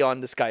immediately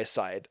on this guy's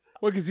side.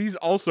 Well, because he's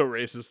also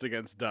racist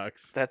against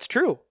ducks. That's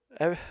true.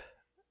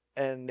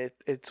 And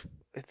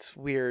it's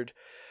weird.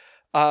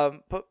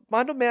 But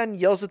Mondo Man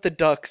yells at the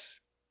Ducks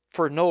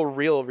for no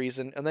real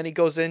reason, and then he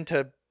goes in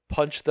to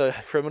punch the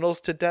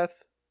criminals to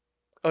death.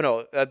 Oh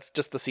no, that's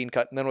just the scene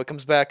cut. And then when it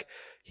comes back,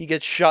 he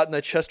gets shot in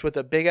the chest with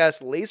a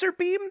big-ass laser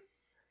beam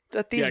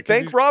that these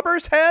bank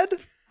robbers had.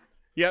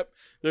 Yep,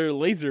 they're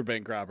laser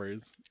bank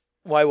robbers.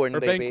 Why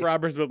wouldn't they be? Or bank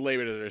robbers with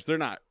lasers. They're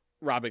not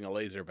robbing a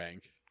laser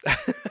bank.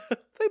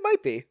 They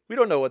might be. We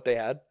don't know what they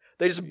had.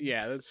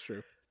 Yeah, that's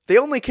true. They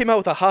only came out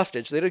with a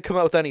hostage. They didn't come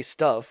out with any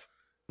stuff.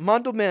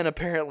 Mondo Man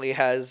apparently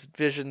has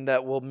vision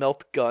that will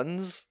melt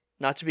guns,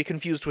 not to be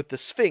confused with the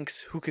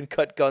Sphinx, who can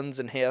cut guns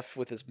in half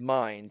with his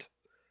mind.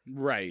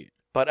 Right.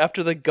 But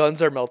after the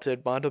guns are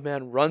melted, Mondo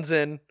Man runs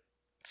in,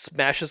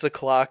 smashes a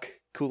clock,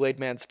 Kool-Aid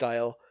Man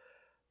style,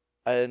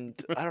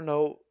 and, I don't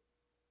know,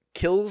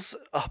 kills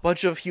a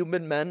bunch of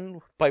human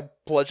men by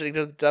bludgeoning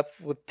to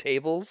death with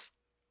tables.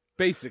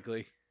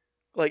 Basically.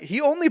 Like, he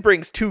only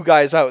brings 2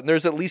 guys out, and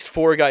there's at least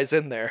 4 guys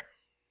in there.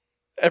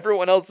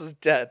 Everyone else is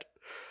dead.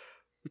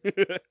 He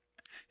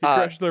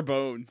crushed their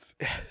bones.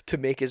 To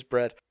make his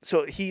bread.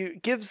 So he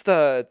gives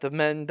the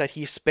men that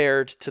he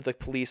spared to the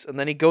police, and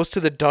then he goes to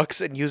the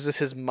Ducks and uses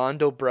his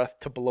Mondo breath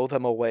to blow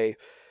them away.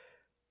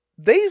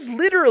 They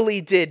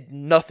literally did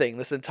nothing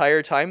this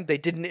entire time. They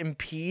didn't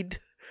impede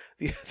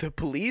the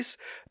police.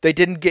 They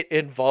didn't get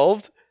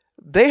involved.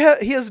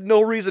 He has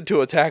no reason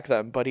to attack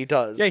them, but he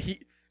does. Yeah,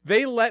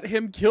 they let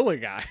him kill a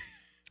guy.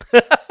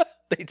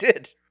 They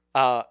did.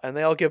 And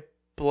they all get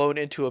blown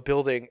into a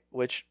building,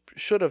 which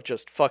should have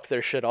just fucked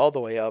their shit all the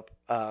way up.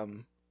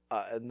 And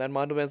then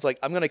Mondo Man's like,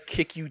 I'm gonna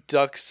kick you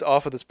Ducks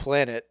off of this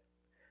planet.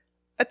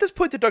 At this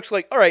point, the Ducks are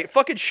like, all right,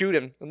 fucking shoot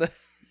him. And then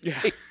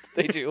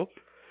they do.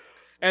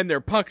 And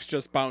their pucks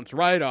just bounce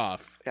right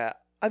off. Yeah.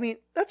 I mean,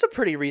 that's a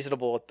pretty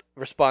reasonable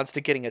response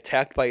to getting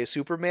attacked by a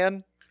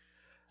Superman.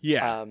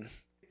 Yeah.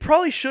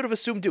 Probably should have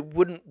assumed it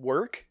wouldn't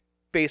work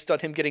based on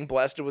him getting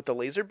blasted with the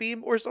laser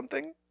beam or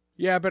something.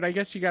 Yeah, but I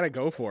guess you gotta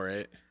go for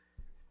it.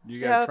 You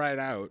gotta try it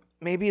out.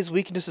 Maybe his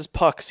weakness is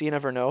pucks, you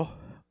never know.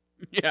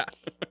 Yeah.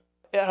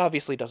 It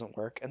obviously doesn't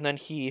work. And then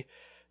he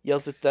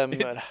yells at them.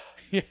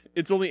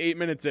 It's only 8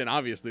 minutes in.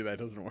 Obviously that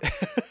doesn't work.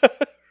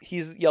 He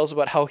yells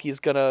about how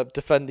he's gonna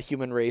defend the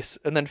human race.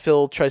 And then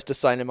Phil tries to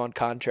sign him on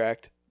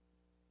contract.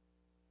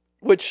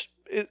 Which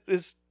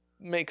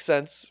makes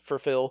sense for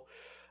Phil.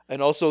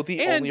 And also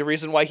the only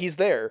reason why he's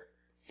there.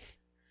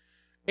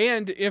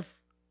 And if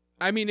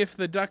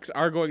the Ducks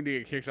are going to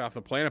get kicked off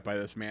the planet by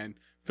this man,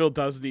 Phil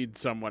does need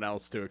someone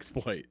else to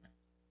exploit.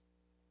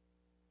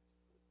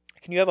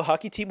 Can you have a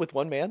hockey team with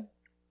one man?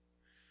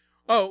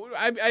 Oh,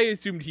 I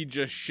assumed he'd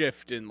just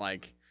shift and,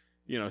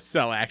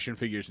 sell action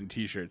figures and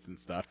t-shirts and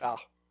stuff. Oh.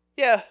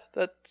 Yeah,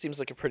 that seems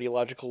like a pretty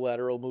logical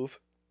lateral move.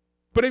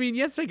 But, I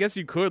guess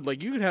you could.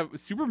 You could have...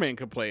 Superman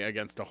could play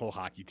against a whole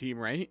hockey team,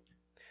 right?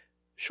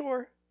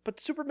 Sure. But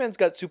Superman's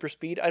got super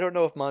speed. I don't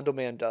know if Mondo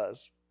Man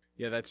does.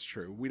 Yeah, that's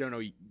true. We don't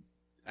know.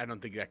 I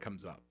don't think that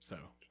comes up. So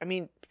I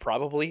mean,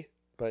 probably,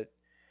 but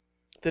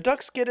the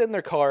Ducks get in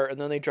their car and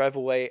then they drive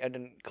away, and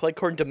then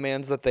Cleghorn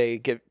demands that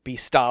they be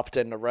stopped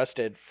and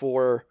arrested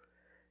for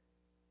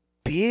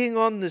being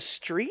on the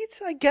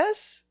street, I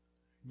guess?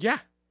 Yeah.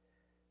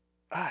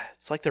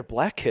 It's like they're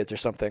black kids or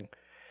something.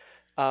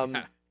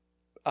 The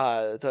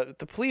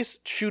police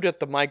shoot at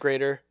the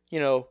migrator,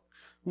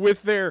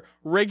 with their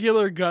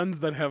regular guns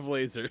that have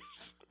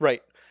lasers.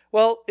 Right.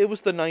 Well, it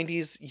was the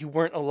 90s. You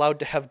weren't allowed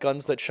to have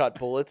guns that shot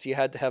bullets. You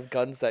had to have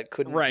guns that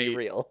couldn't be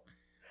real.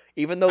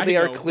 Even though they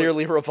are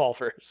clearly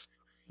revolvers.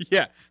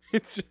 Yeah.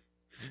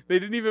 They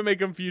didn't even make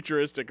them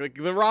futuristic. Like,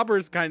 the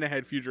robbers kind of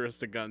had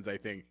futuristic guns, I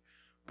think.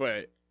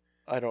 But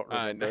I don't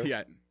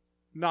remember.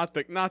 Not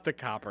the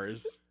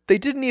coppers. They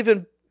didn't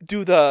even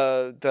do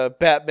the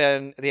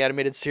Batman, the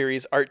animated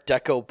series, Art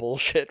Deco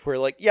bullshit where,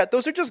 like, yeah,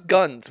 those are just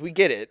guns. We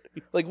get it.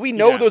 Like, we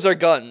know those are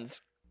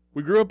guns.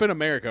 We grew up in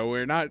America.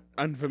 We're not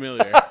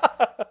unfamiliar.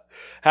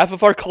 Half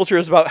of our culture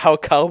is about how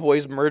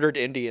cowboys murdered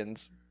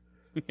Indians.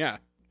 Yeah.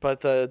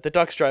 But the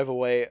Ducks drive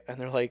away, and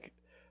they're like,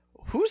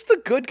 who's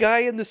the good guy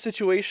in this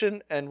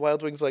situation? And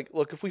Wild Wing's like,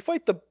 look, if we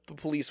fight the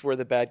police, we're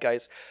the bad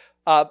guys.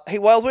 Hey,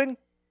 Wild Wing?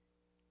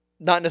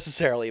 Not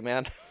necessarily,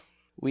 man.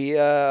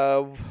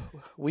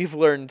 We've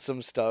learned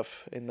some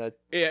stuff in the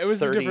it was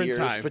 30 a different years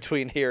time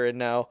between here and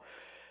now.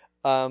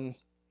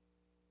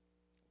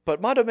 But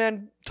Mondo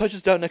Man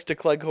touches down next to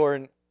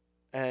Cleghorn,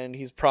 and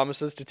he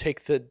promises to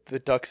take the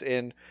Ducks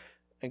in.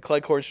 And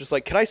Cleghorn's just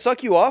like, can I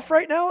suck you off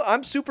right now?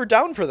 I'm super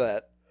down for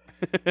that.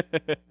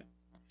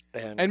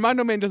 And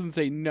Mondo Man doesn't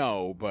say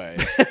no, but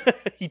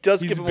he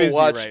does give him a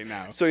watch right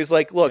now. So he's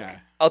like, look,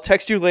 I'll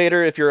text you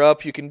later. If you're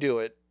up, you can do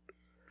it.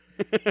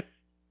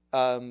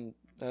 And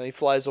he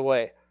flies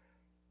away.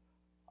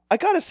 I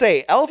gotta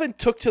say, Alvin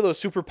took to those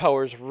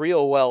superpowers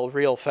real well,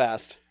 real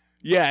fast.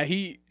 Yeah,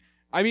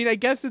 I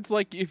guess it's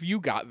like if you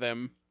got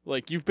them,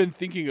 like you've been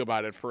thinking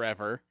about it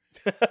forever.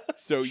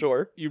 So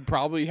sure. You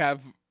probably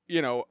have,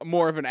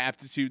 more of an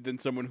aptitude than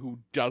someone who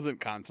doesn't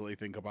constantly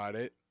think about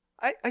it.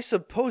 I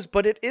suppose,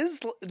 but it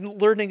is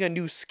learning a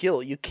new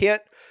skill. You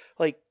can't,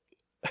 like,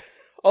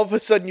 all of a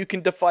sudden you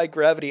can defy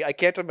gravity. I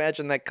can't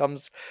imagine that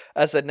comes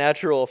as a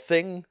natural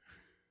thing.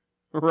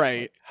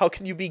 Right. How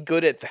can you be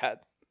good at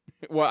that?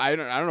 Well, I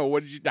don't know.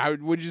 What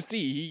did you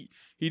see?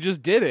 He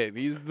just did it.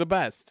 He's the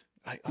best.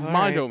 He's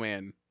Mondo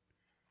Man.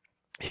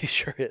 He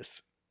sure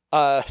is.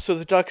 So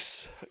the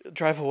Ducks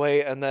drive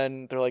away, and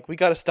then they're like, we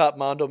got to stop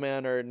Mondo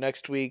Man, or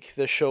next week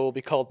this show will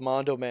be called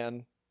Mondo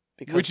Man.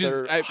 Because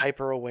they're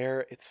hyper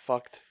aware. It's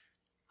fucked.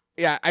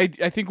 Yeah, I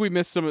think we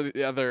missed some of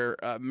the other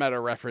meta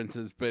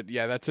references, but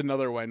yeah, that's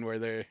another one where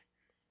they're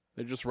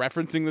just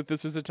referencing that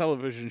this is a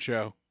television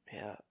show.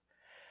 Yeah.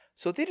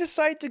 So they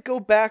decide to go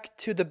back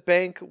to the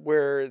bank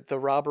where the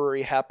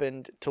robbery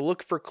happened to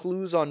look for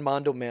clues on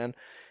Mondo Man.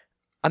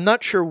 I'm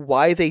not sure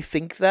why they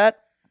think that,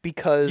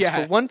 because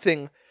for one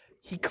thing,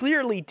 he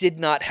clearly did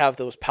not have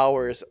those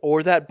powers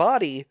or that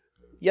body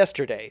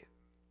yesterday.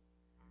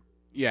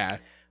 Yeah.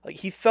 Like,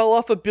 he fell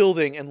off a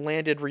building and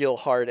landed real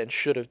hard and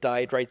should have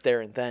died right there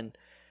and then.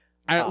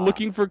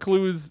 Looking for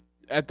clues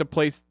at the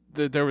place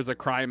that there was a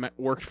crime that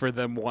worked for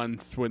them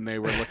once when they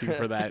were looking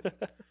for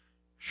that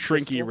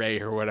Shrinky Ray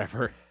or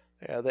whatever.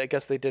 Yeah, I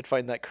guess they did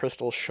find that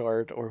crystal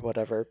shard or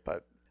whatever,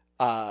 but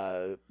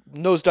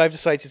Nosedive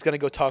decides he's going to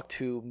go talk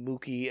to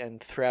Mookie and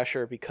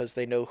Thrasher because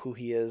they know who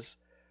he is.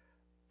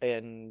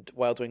 And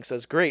Wild Wing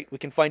says, great, we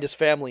can find his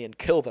family and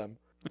kill them.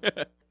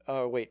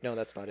 Oh, wait, no,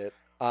 that's not it.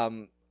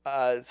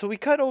 So we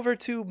cut over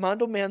to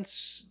Mondo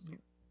Man's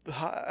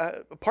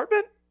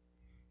apartment?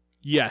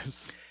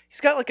 Yes.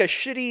 He's got like a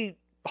shitty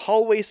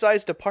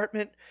hallway-sized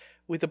apartment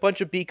with a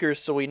bunch of beakers,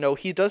 so we know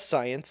he does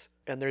science,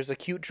 and there's a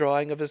cute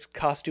drawing of his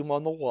costume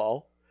on the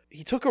wall.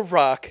 He took a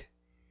rock,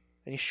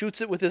 and he shoots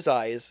it with his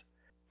eyes,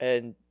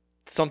 and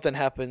something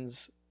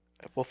happens.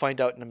 We'll find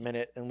out in a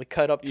minute. And we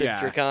cut up to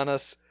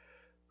Dragonis,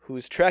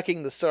 who's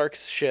tracking the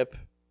Sark's ship,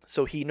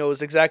 so he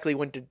knows exactly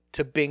when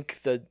to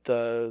bink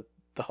the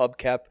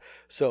hubcap,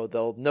 so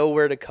they'll know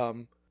where to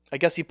come. I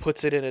guess he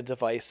puts it in a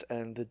device,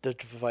 and the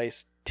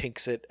device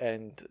tinks it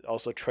and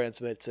also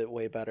transmits it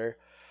way better.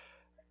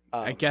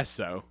 I guess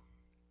so.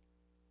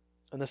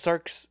 And the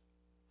Sarks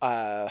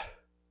look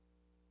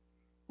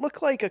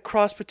like a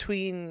cross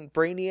between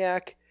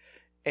Brainiac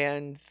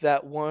and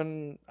that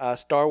one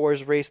Star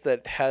Wars race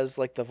that has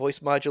like the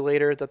voice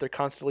modulator that they're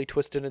constantly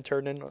twisting and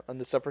turning on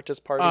the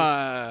Separatist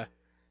Party.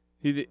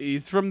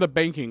 He's from the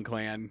banking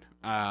clan.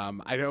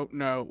 I don't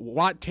know.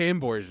 Wat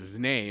Tambor is his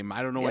name.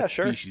 I don't know what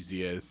species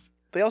he is.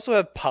 They also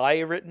have pi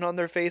written on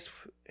their face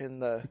in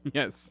the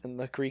in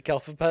the Greek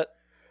alphabet.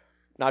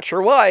 Not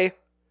sure why,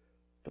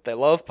 but they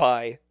love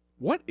pi.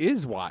 What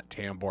is Wat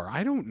Tambor?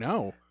 I don't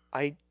know.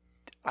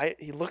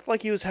 He looked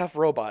like he was half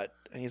robot,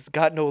 and he's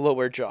got no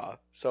lower jaw,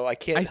 so I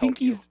can't.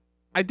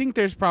 I think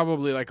there's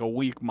probably like a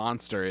weak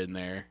monster in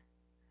there,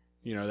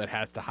 that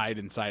has to hide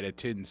inside a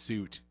tin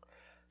suit.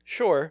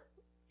 Sure,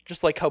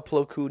 just like how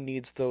Plo Koon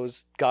needs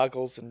those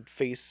goggles and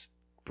face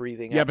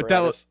breathing Yeah,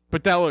 apparatus.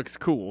 but that looks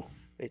cool.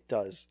 It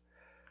does.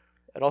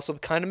 It also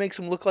kind of makes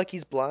him look like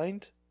he's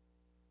blind.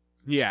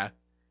 Yeah.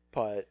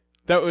 But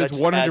that was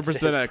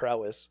 100%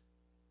 prowess.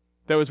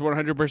 That was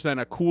 100%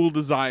 a cool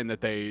design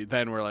that they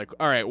then were like,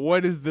 all right,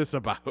 what is this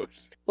about?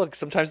 Look,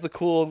 sometimes the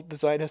cool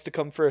design has to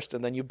come first,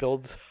 and then you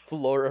build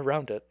lore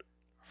around it.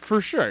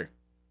 For sure.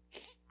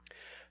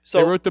 So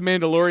they wrote The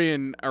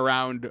Mandalorian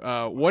around,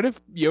 what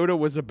if Yoda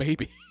was a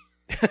baby?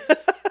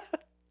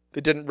 They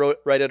didn't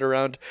write it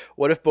around,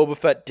 what if Boba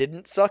Fett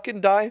didn't suck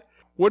and die?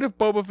 What if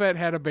Boba Fett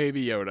had a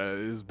baby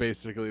Yoda is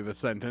basically the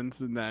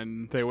sentence, and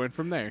then they went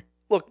from there.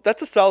 Look,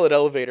 that's a solid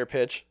elevator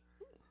pitch.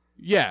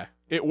 Yeah,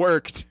 it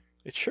worked.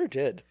 It sure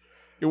did.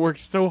 It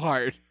worked so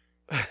hard.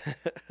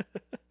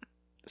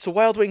 So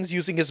Wild Wing's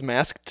using his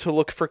mask to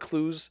look for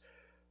clues.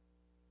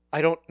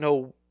 I don't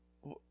know,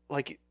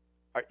 like,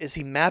 is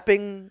he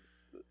mapping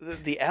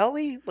the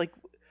alley? Like,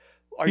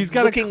 are you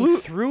looking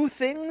through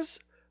things?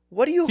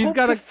 What do you hope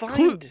to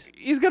find?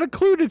 He's got a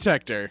clue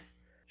detector.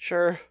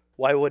 Sure.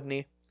 Why wouldn't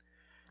he?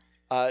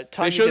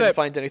 Tiny didn't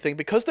find anything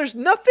because there's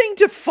nothing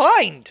to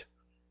find.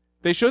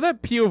 They show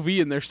that POV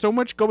and there's so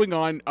much going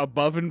on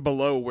above and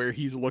below where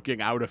he's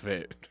looking out of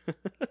it.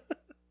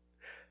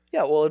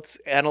 Yeah, well, it's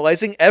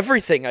analyzing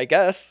everything, I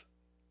guess.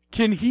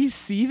 Can he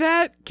see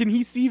that? Can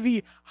he see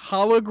the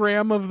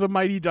hologram of the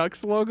Mighty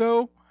Ducks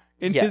logo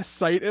in his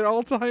sight at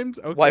all times?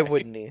 Okay. Why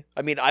wouldn't he?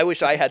 I mean, I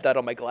wish I had that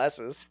on my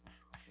glasses.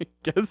 I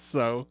guess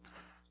so.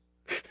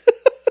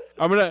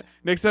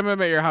 Next time I'm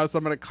at your house,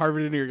 I'm gonna carve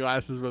it into your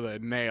glasses with a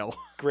nail.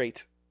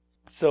 Great.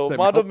 So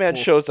Mondo Man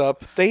shows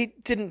up. They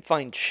didn't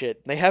find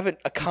shit. They haven't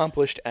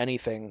accomplished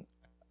anything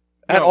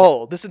at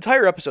all. This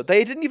entire episode.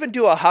 They didn't even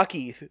do a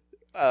hockey.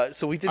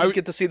 So we didn't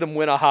get to see them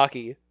win a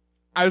hockey.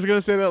 I was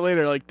gonna say that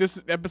later. Like,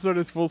 this episode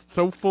is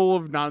so full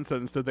of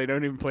nonsense that they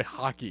don't even play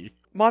hockey.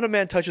 Mondo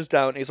Man touches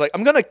down. And he's like,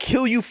 "I'm gonna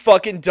kill you,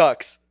 fucking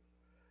ducks."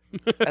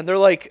 And they're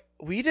like,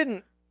 "We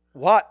didn't.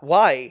 What?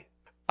 Why?"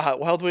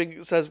 Wild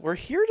Wing says, "We're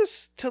here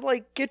to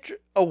like get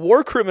a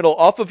war criminal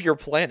off of your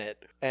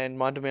planet." And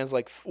Mondo Man's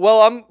like,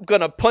 "Well, I'm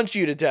gonna punch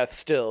you to death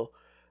still."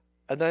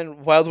 And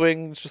then Wild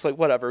Wing's just like,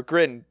 "Whatever,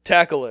 Grin,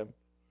 tackle him."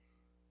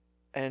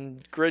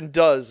 And Grin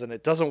does, and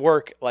it doesn't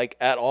work like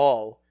at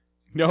all.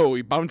 No,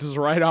 he bounces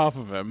right off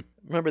of him.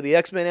 Remember the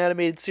X-Men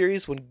animated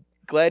series when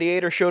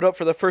Gladiator showed up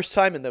for the first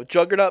time and the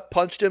Juggernaut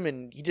punched him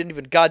and he didn't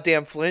even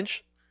goddamn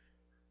flinch?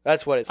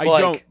 That's what it's like.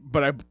 I don't,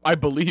 but I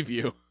believe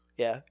you.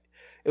 Yeah.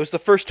 It was the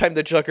first time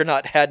the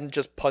Juggernaut hadn't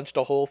just punched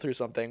a hole through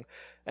something,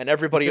 and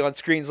everybody on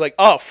screen's like,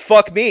 "Oh,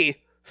 fuck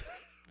me."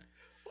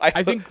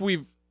 I think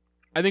we've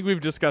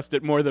discussed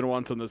it more than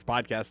once on this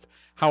podcast,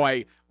 how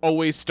I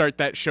always start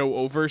that show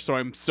over, so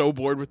I'm so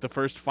bored with the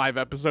first 5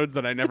 episodes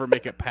that I never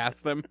make it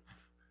past them.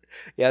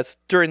 Yeah, it's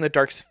during the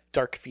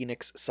Dark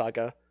Phoenix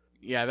saga.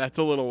 Yeah, that's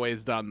a little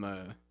ways down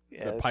the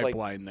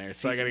pipeline there.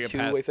 So I gotta get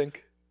past.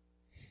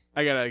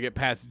 I gotta get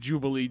past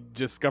Jubilee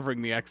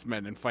discovering the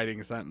X-Men and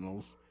fighting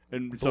Sentinels.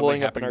 And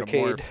blowing up an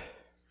arcade. Morph.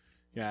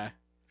 Yeah.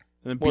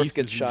 And then Morph Beast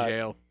gets is shot. in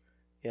jail.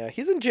 Yeah,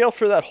 he's in jail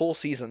for that whole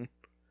season.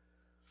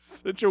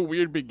 Such a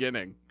weird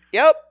beginning.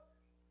 Yep.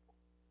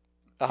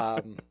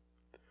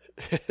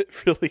 It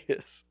really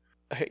is.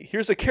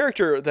 Here's a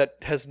character that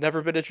has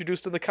never been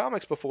introduced in the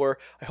comics before.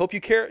 I hope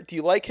you care. Do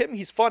you like him?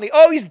 He's funny.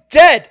 Oh, he's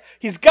dead!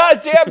 He's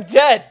goddamn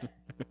dead!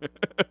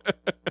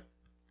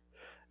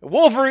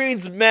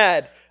 Wolverine's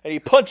mad, and he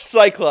punched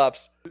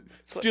Cyclops.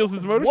 Steals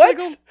his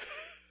motorcycle?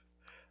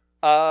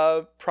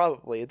 What?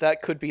 Probably.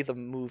 That could be the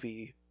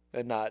movie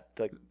and not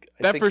the...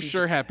 That for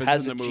sure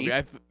happens in the movie.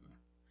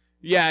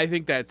 I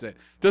think that's it.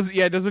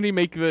 Doesn't he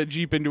make the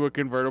Jeep into a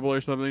convertible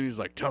or something? He's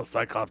like, "Tell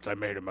Cyclops I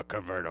made him a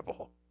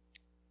convertible."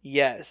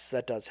 Yes,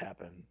 that does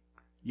happen.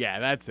 Yeah,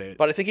 that's it.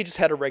 But I think he just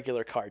had a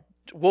regular car.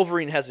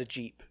 Wolverine has a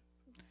Jeep.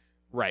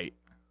 Right.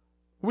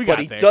 But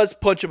he does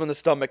punch him in the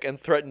stomach and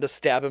threaten to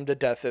stab him to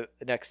death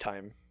next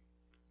time.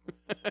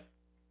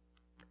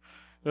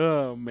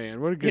 Oh,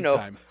 man. What a good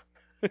time.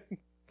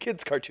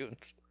 Kids'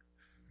 cartoons.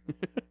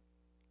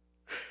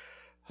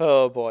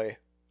 Oh, boy.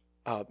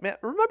 Man,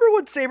 remember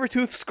when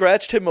Sabretooth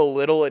scratched him a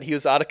little and he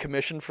was out of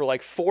commission for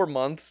like 4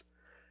 months?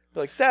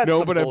 Like, that's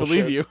no, but bullshit.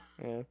 I believe you.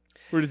 Yeah.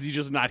 Or does he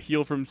just not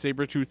heal from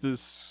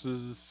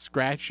Sabretooth's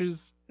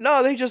scratches?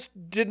 No, they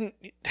just didn't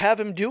have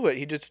him do it.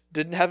 He just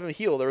didn't have him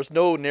heal. There was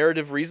no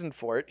narrative reason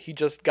for it. He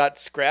just got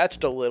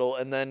scratched a little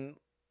and then,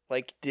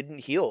 like, didn't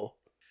heal.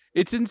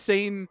 It's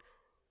insane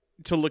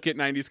to look at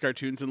 90s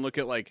cartoons and look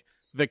at, like,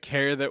 the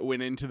care that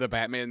went into the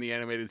Batman the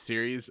Animated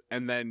Series,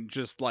 and then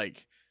just,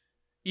 like,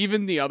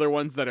 even the other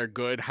ones that are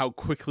good, how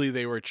quickly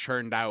they were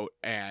churned out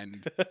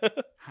and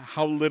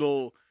how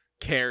little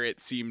care it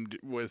seemed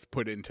was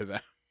put into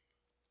them.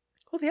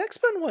 Well, the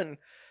X-Men one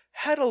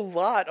had a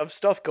lot of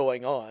stuff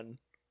going on.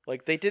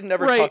 Like, they didn't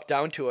ever talk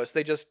down to us.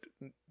 They just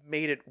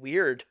made it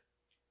weird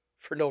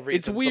for no reason.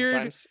 It's weird.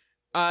 Sometimes.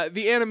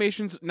 The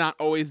animation's not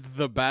always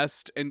the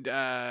best, and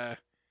I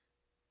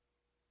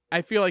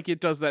feel like it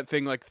does that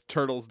thing like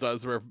Turtles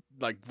does where,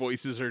 like,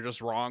 voices are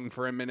just wrong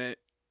for a minute.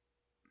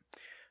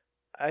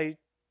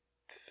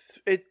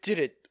 It did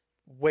it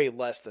way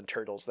less than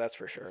turtles, that's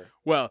for sure.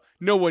 Well,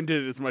 no one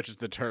did it as much as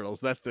the turtles.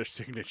 That's their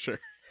signature.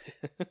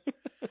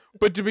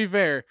 But to be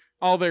fair,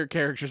 all their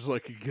characters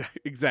look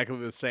exactly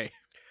the same.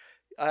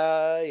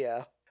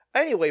 Yeah.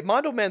 Anyway,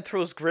 Mondo Man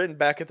throws Grin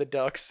back at the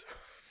ducks.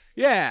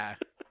 Yeah.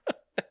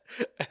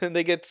 And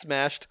they get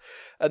smashed.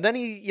 And then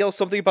he yells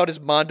something about his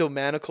Mondo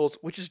Manacles,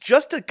 which is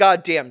just a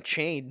goddamn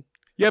chain.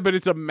 Yeah, but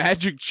it's a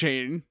magic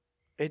chain.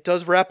 It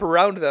does wrap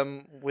around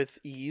them with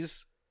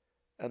ease.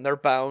 And they're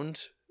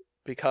bound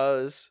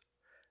because...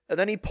 And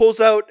then he pulls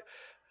out...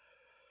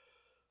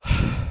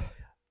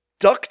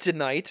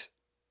 Ductinite.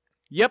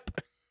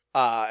 Yep.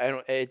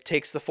 And it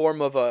takes the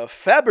form of a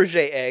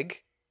Fabergé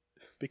egg.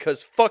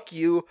 Because fuck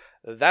you,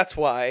 that's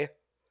why.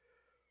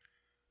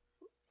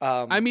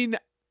 I mean,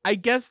 I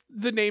guess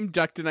the name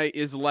Ductinite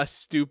is less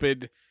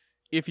stupid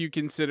if you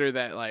consider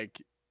that,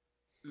 like,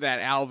 that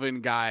Alvin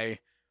guy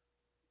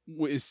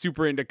is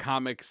super into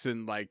comics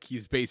and, like,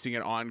 he's basing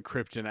it on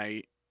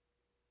kryptonite.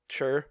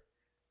 Sure.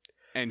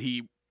 And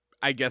he,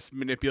 I guess,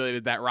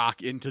 manipulated that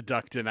rock into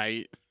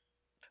Ductinite.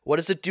 What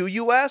does it do,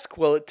 you ask?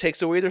 Well, it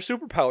takes away their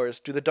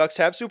superpowers. Do the ducks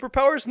have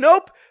superpowers?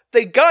 Nope!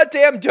 They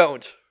goddamn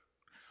don't!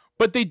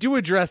 But they do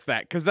address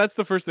that, because that's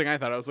the first thing I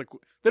thought. I was like,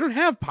 they don't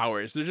have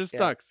powers. They're just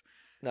ducks.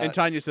 And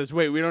Tanya says,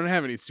 wait, we don't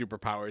have any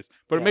superpowers.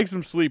 But it makes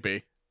them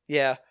sleepy.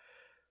 Yeah.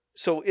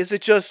 So is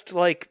it just,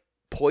 like,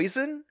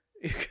 poison?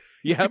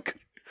 Yep.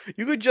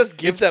 You could just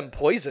give them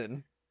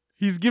poison.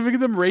 He's giving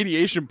them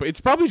radiation, but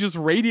it's probably just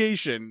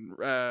radiation.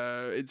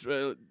 What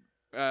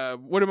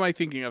am I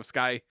thinking of,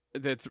 Sky?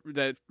 That's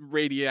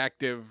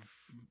radioactive.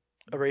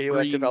 A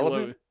radioactive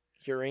element?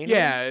 Uranium?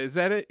 Yeah, is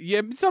that it?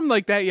 Yeah, something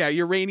like that. Yeah,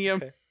 uranium.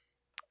 Okay.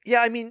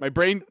 Yeah, I mean... My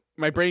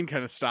brain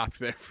kind of stopped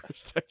there for a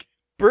second.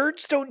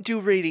 Birds don't do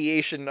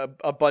radiation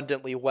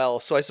abundantly well,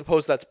 so I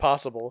suppose that's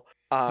possible.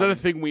 Is that a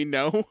thing we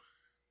know?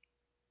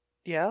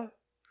 Yeah.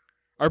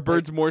 Are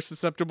birds more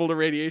susceptible to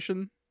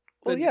radiation?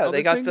 Well, yeah,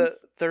 they got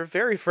things? They're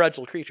very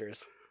fragile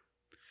creatures.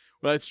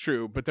 Well, that's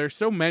true, but there's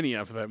so many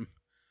of them.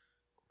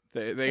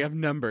 They have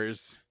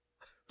numbers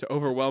to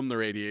overwhelm the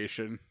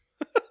radiation.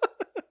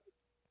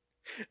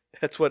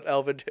 That's what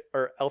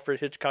Alfred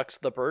Hitchcock's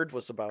The Bird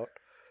was about.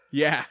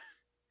 Yeah.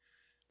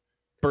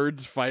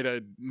 Birds fight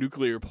a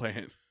nuclear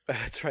plant.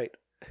 That's right.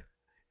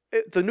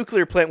 The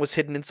nuclear plant was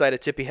hidden inside a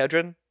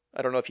Tippyhedron.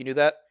 I don't know if you knew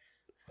that.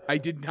 I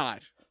did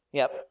not.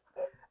 Yep.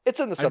 It's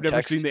in the subtext. I've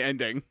never seen the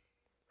ending.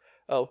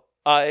 Oh.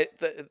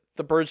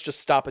 The birds just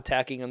stop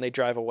attacking and they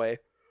drive away.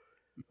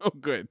 Oh,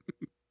 good.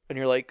 And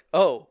you're like,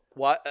 oh,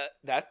 what?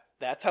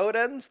 That's how it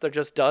ends? They're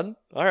just done?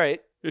 All right.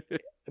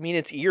 I mean,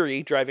 it's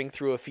eerie driving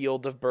through a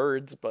field of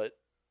birds, but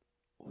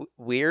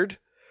weird.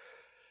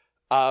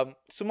 So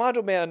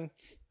Mondo Man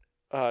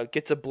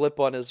gets a blip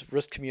on his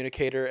wrist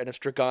communicator, and it's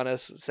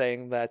Dragonis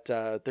saying that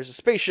there's a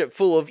spaceship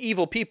full of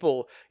evil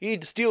people. You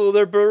need to steal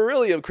their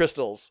beryllium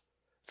crystals.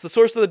 It's the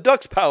source of the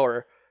duck's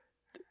power.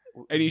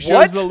 And he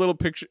shows a little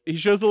picture. He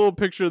shows a little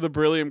picture of the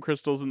beryllium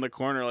crystals in the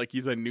corner, like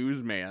he's a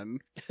newsman.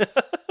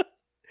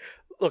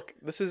 Look,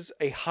 this is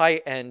a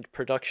high-end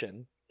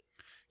production.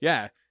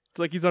 Yeah, it's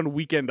like he's on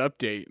Weekend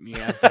Update, and he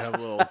has to have a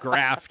little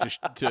graph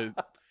to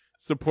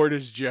support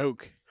his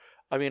joke.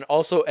 I mean,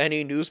 also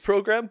any news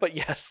program, but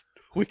yes,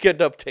 Weekend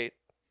Update.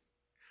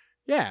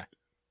 Yeah.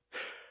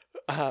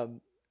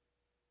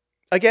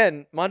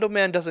 Again, Mondo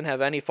Man doesn't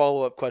have any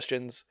follow-up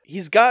questions.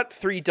 He's got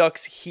 3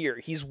 ducks here.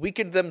 He's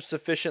weakened them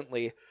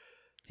sufficiently.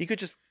 He could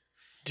just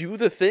do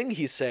the thing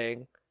he's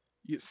saying.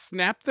 You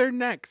snap their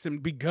necks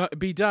and be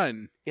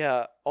done.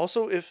 Yeah.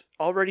 Also, if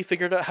already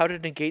figured out how to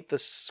negate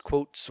the,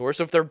 quote, source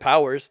of their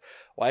powers,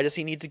 why does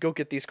he need to go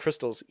get these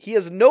crystals? He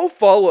has no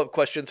follow-up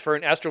questions for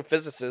an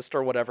astrophysicist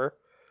or whatever.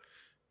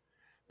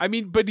 I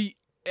mean, but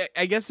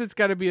I guess it's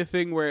got to be a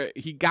thing where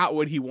he got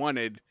what he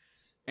wanted,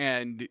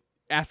 and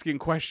asking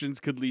questions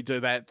could lead to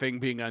that thing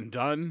being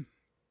undone.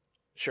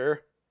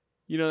 Sure.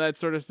 You know, that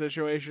sort of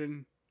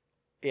situation.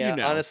 Yeah,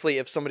 honestly,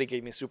 if somebody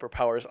gave me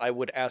superpowers, I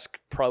would ask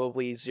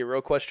probably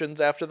 0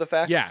 questions after the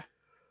fact. Yeah,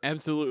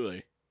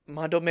 absolutely.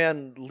 Mondo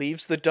Man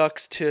leaves the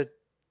ducks to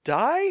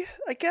die,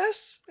 I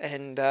guess,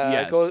 and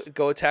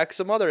go attack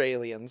some other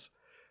aliens.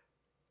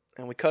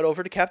 And we cut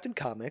over to Captain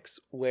Comics,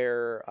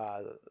 where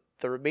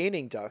the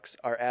remaining ducks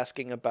are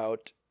asking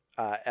about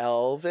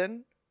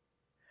Alvin.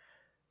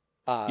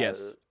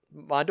 Yes.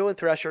 Mondo and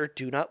Thrasher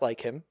do not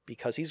like him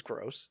because he's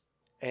gross.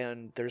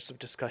 And there's some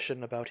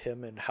discussion about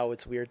him and how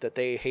it's weird that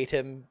they hate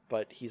him,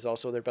 but he's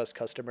also their best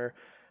customer.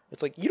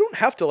 It's like, you don't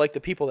have to like the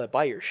people that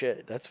buy your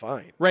shit. That's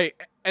fine. Right.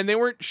 And they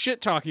weren't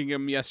shit-talking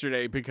him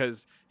yesterday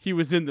because he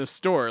was in the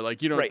store.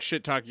 Like, you don't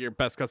shit-talk your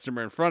best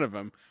customer in front of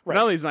him. Right.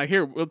 Now that he's not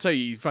here, we'll tell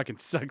you he fucking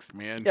sucks,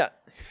 man. Yeah.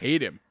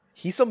 Hate him.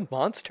 He's a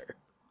monster.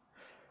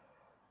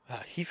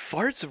 He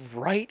farts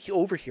right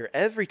over here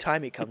every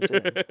time he comes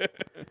in.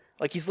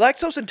 Like, he's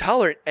lactose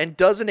intolerant and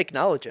doesn't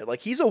acknowledge it.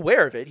 Like, he's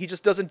aware of it. He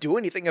just doesn't do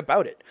anything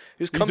about it.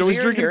 He just comes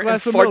here and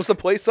farts the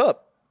place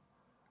up.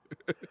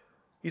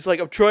 He's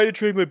like, I'm trying to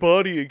train my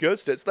body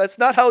against it. That's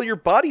not how your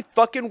body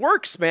fucking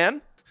works,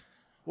 man.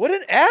 What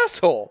an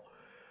asshole.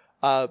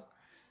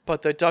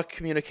 But the duck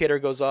communicator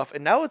goes off,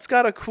 and now it's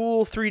got a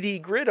cool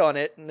 3D grid on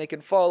it, and they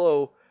can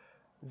follow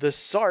the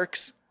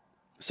Sarks.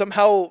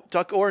 Somehow,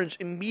 Duck Orange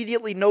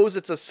immediately knows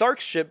it's a Sark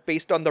ship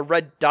based on the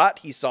red dot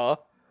he saw.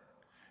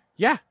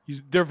 Yeah,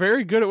 they're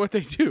very good at what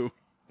they do.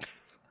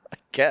 I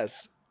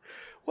guess.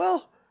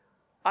 Well,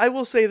 I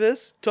will say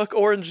this. Duck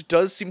Orange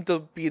does seem to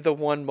be the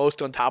one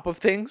most on top of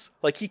things.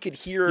 Like, he could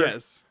hear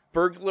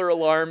burglar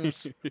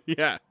alarms.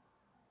 Yeah.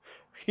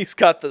 He's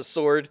got the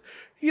sword.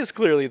 He is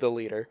clearly the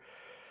leader.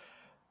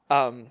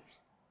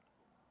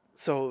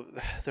 So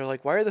they're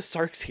like, why are the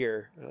Sarks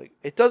here? They're like,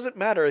 it doesn't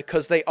matter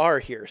because they are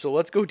here. So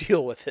let's go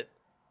deal with it.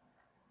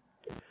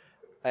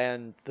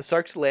 And the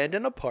Sarks land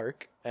in a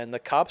park, and the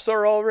cops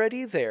are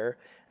already there.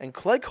 And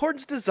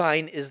Cleghorn's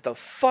design is the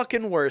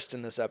fucking worst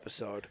in this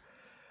episode.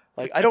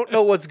 Like, I don't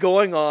know what's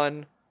going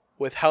on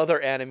with how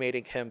they're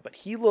animating him, but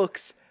he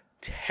looks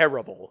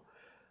terrible.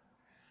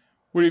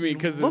 What do you mean?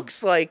 Because he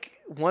looks like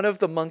one of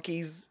the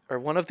monkeys or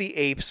one of the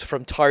apes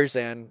from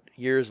Tarzan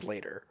years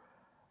later.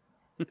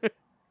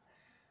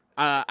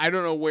 I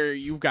don't know where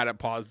you've got it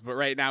paused, but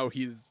right now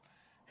his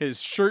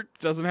shirt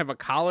doesn't have a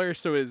collar,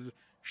 so his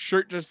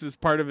shirt just is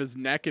part of his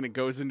neck and it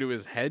goes into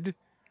his head.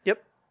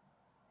 Yep.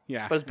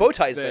 Yeah. But his bow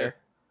tie's there.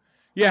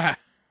 Yeah.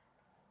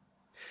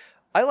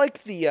 I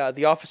like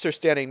the officer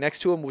standing next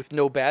to him with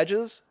no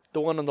badges.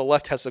 The one on the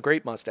left has a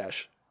great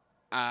mustache.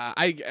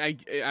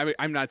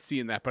 I'm not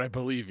seeing that, but I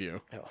believe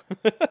you.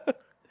 Oh.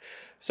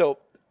 So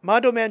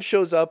Mondo Man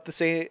shows up the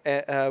same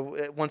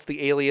once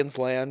the aliens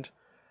land,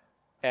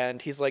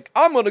 and he's like,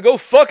 "I'm gonna go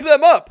fuck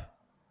them up."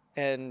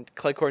 And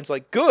Cleghorn's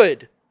like,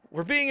 "Good,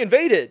 we're being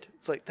invaded."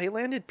 It's like they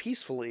landed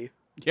peacefully.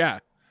 Yeah.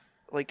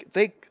 Like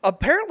they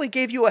apparently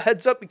gave you a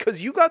heads up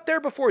because you got there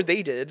before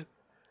they did.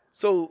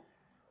 So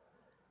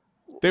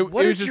it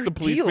was just the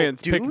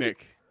policeman's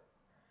picnic.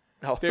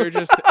 Oh. They were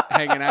just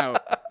hanging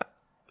out.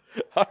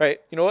 All right,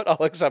 you know what?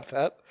 I'll accept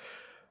that.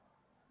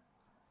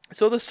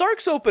 So the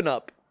Sarks open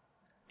up,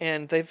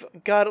 and they've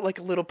got like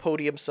a little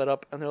podium set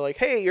up, and they're like,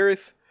 "Hey,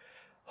 Earth,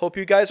 hope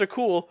you guys are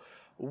cool.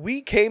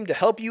 We came to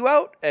help you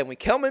out, and we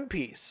come in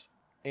peace."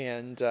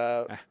 And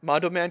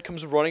Mondo Man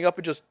comes running up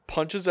and just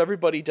punches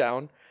everybody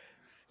down.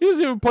 He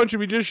doesn't even punch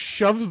him, he just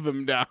shoves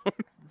them down.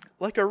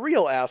 Like a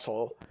real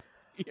asshole.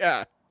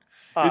 Yeah.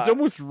 It's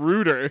almost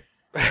ruder.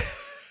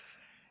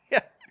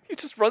 Yeah, he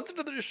just runs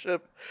into their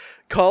ship,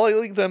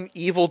 calling them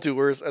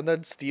evildoers, and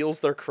then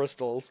steals their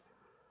crystals.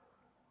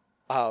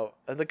 And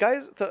the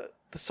guys, the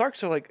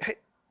Sarks are like, "Hey,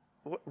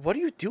 what are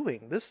you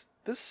doing? This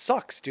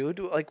sucks, dude.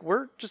 Like,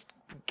 we're just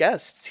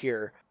guests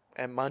here."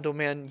 And Mondo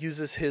Man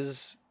uses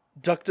his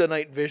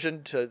Ductonite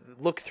vision to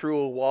look through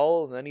a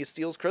wall, and then he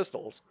steals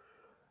crystals.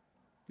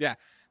 Yeah,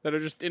 that are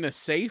just in a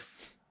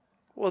safe?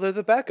 Well, they're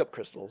the backup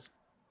crystals.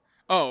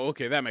 Oh,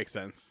 okay, that makes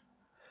sense.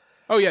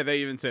 Oh, yeah, they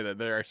even say that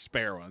there are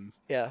spare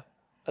ones. Yeah.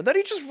 And then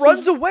he just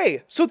runs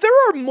away. So there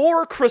are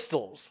more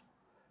crystals.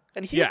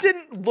 And he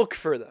didn't look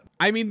for them.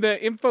 I mean, the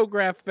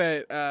infograph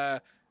that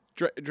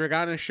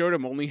Dragana showed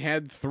him only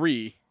had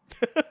 3.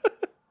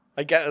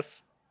 I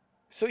guess.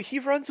 So he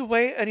runs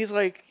away, and he's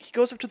like, he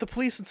goes up to the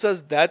police and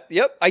says,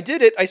 "Yep, I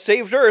did it. I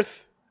saved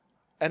Earth."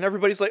 And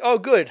everybody's like, "Oh,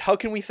 good. How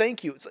can we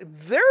thank you?" It's like,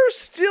 there's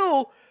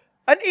still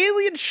an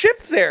alien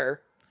ship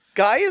there,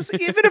 guys.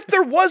 Even if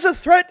there was a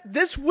threat,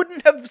 this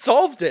wouldn't have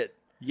solved it.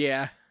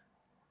 Yeah.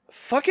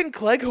 Fucking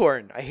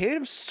Cleghorn. I hate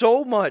him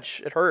so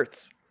much. It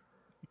hurts.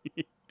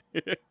 He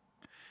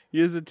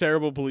is a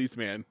terrible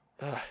policeman.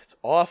 It's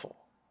awful.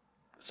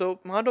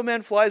 So Mondo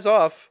Man flies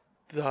off.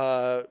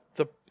 The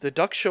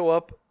ducks show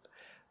up,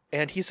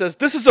 and he says,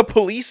 "This is a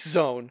police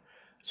zone."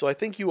 So I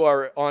think you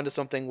are onto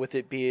something with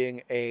it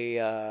being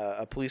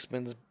a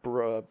policeman's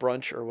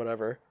brunch or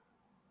whatever.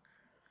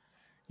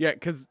 Yeah,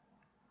 because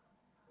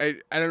I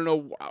don't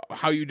know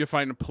how you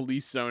define a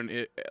police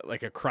zone,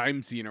 like a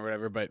crime scene or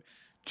whatever, but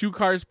 2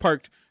 cars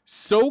parked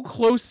so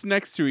close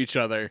next to each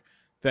other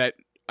that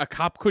a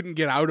cop couldn't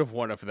get out of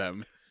one of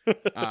them.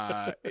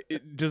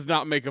 It does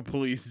not make a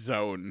police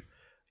zone.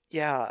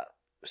 Yeah,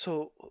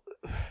 so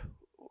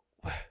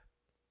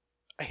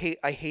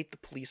I hate the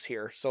police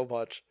here so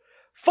much.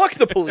 Fuck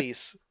the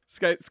police.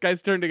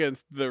 Sky's turned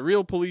against the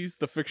real police,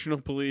 the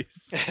fictional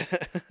police.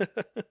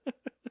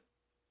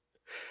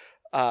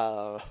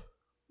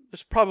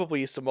 There's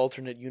probably some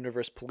alternate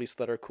universe police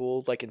that are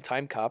cool, like in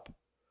Time Cop.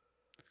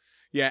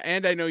 Yeah,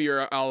 and I know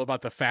you're all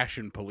about the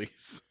fashion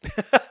police.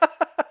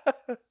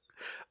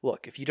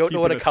 Look, if you don't know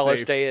what a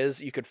college day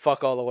is, you could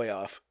fuck all the way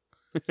off.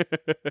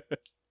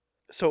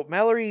 So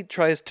Mallory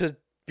tries to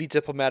be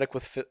diplomatic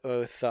with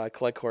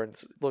Cleghorn.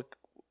 Look,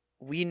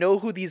 we know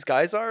who these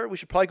guys are. We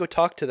should probably go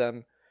talk to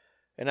them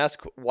and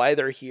ask why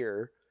they're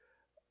here.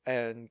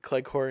 And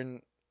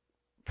Cleghorn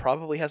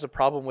probably has a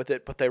problem with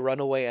it, but they run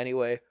away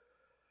anyway.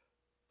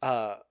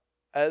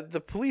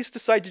 The police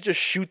decide to just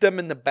shoot them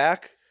in the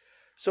back.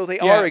 So they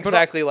are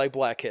exactly like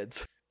black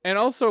kids. And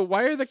also,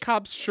 why are the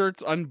cops'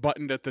 shirts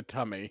unbuttoned at the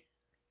tummy?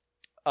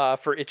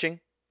 For itching.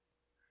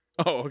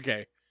 Oh,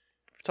 okay.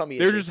 Tummy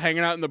They're itching. just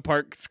hanging out in the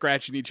park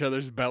scratching each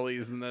other's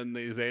bellies, and then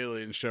these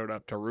aliens showed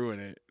up to ruin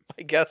it.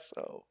 I guess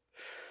so.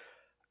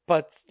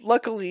 But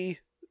luckily,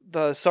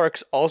 the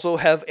Sarks also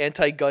have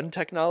anti-gun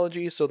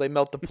technology, so they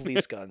melt the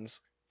police guns.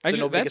 So Actually,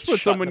 nobody that's gets what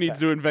shot in someone the needs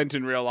back. to invent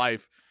in real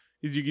life.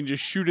 Is you can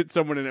just shoot at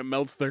someone and it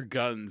melts their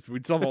guns.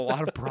 We'd solve a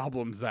lot of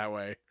problems that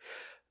way.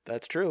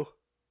 That's true.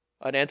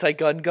 An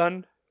anti-gun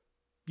gun?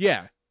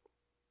 Yeah.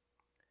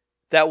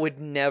 That would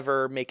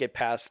never make it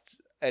past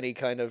any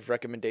kind of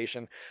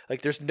recommendation.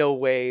 Like, there's no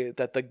way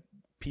that the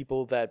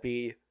people that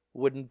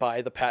wouldn't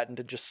buy the patent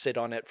and just sit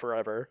on it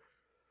forever.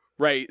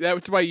 Right.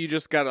 That's why you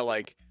just gotta,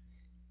 like,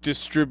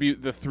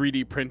 distribute the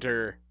 3D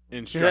printer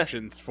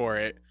instructions for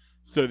it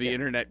so the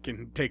internet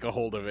can take a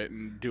hold of it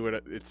and do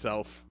it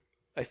itself.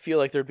 I feel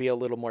like there'd be a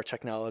little more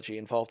technology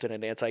involved in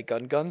an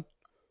anti-gun gun.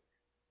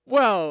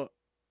 Well,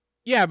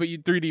 yeah, but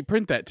you'd 3D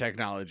print that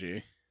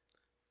technology.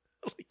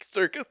 Like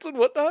circuits and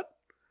whatnot?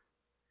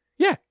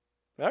 Yeah.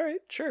 All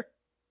right, sure.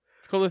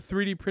 It's called a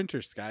 3D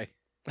printer, Sky.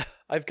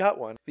 I've got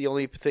one. The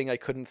only thing I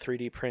couldn't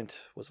 3D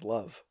print was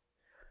love.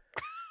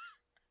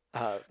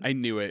 I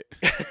knew it.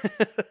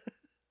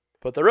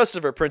 But the rest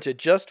of it printed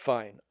just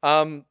fine.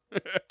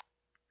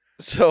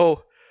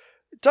 So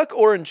Duck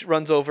Orange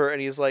runs over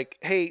and he's like,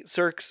 "Hey,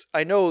 Cirques,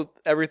 I know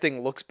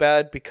everything looks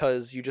bad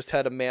because you just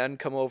had a man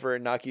come over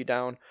and knock you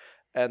down,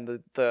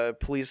 and the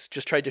police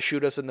just tried to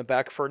shoot us in the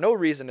back for no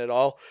reason at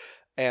all.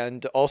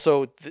 And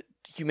also,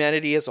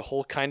 humanity as a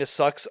whole kind of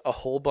sucks a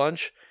whole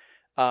bunch.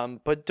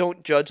 But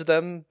don't judge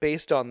them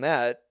based on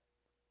that."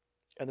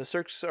 And the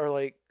Cirques are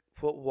like,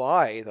 "Well,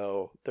 why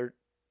though?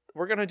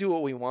 We're gonna do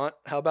what we want.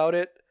 How about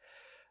it?"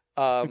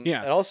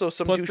 Yeah. And also,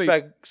 some Plus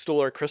douchebag stole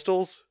our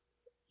crystals.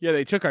 Yeah,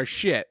 they took our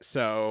shit,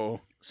 so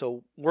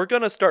we're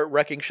gonna start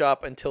wrecking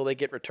shop until they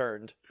get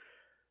returned.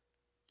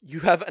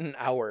 You have an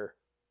hour.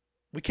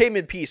 We came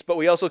in peace, but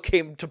we also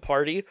came to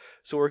party,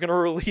 so we're gonna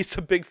release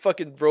a big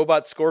fucking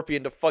robot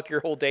scorpion to fuck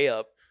your whole day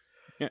up.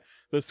 Yeah,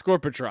 the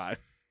Scorpitron.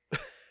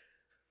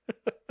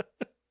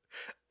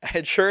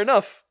 And sure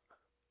enough,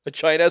 a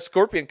giant-ass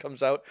scorpion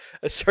comes out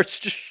and starts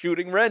just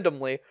shooting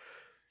randomly.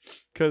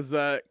 Cause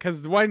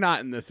why not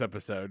in this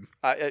episode?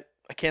 I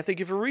can't think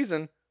of a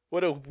reason.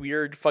 What a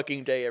weird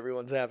fucking day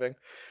everyone's having.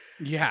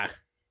 Yeah,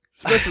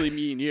 especially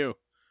me and you.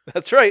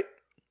 That's right.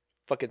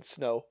 Fucking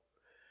snow.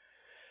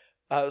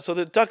 So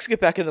the ducks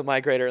get back in the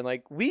migrator and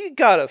like, we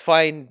gotta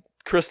find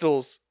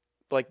crystals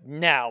like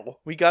now.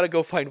 We gotta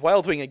go find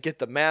Wild Wing and get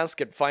the mask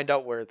and find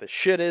out where the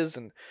shit is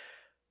and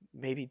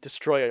maybe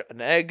destroy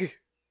an egg.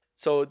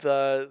 So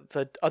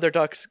the other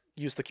ducks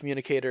use the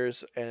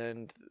communicators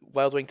and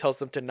Wild Wing tells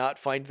them to not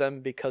find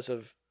them because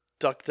of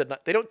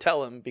they don't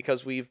tell him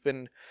because we've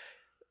been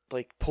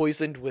like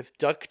poisoned with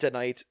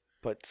ductanite,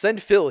 but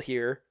send Phil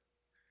here.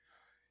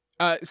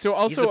 So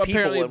also he's a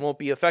apparently people and won't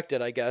be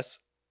affected, I guess.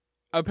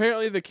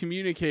 Apparently the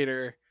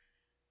communicator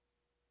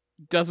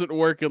doesn't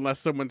work unless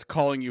someone's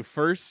calling you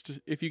first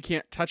if you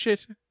can't touch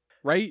it,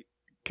 right?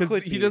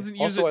 Because he doesn't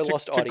use also,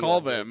 it to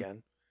call them.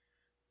 Again.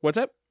 What's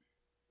up,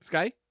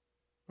 Sky?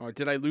 Or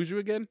did I lose you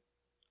again?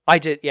 I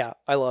did, yeah.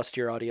 I lost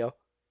your audio.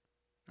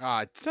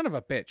 Ah, son of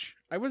a bitch.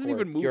 I wasn't Or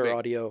even moving. your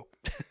audio.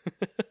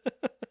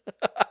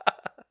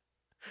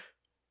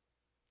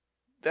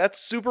 That's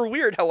super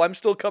weird how I'm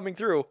still coming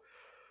through.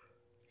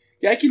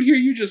 Yeah, I can hear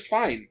you just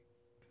fine.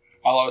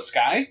 Hello,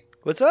 Sky?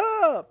 What's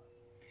up?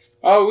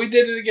 Oh, we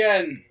did it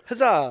again.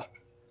 Huzzah.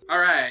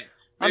 Alright.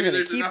 Maybe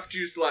there's keep... enough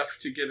juice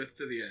left to get us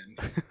to the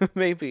end.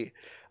 Maybe.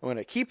 I'm going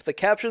to keep the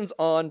captions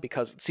on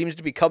because it seems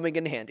to be coming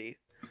in handy.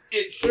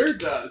 It sure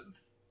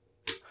does.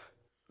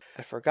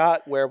 I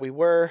forgot where we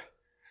were.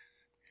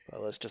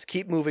 Well, let's just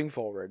keep moving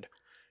forward.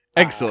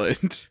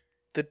 Excellent.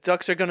 The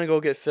ducks are going to go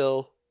get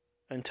Phil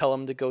and tell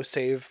him to go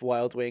save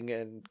Wild Wing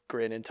and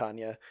Grin and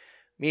Tanya.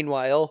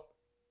 Meanwhile,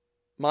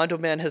 Mondo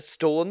Man has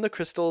stolen the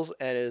crystals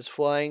and is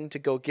flying to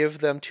go give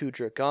them to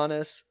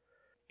Dragonis.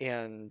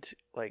 And,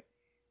 like,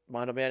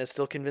 Mondo Man is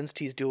still convinced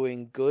he's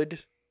doing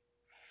good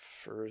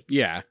for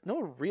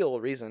no real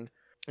reason.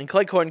 And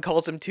Cleghorn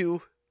calls him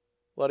to,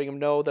 letting him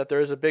know that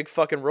there is a big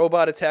fucking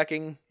robot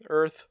attacking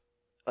Earth.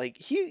 Like,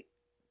 he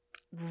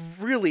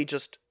really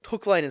just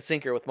hook, line, and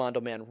sinker with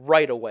Mondo Man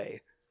right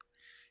away.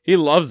 He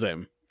loves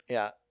him.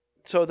 Yeah.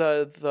 So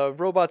the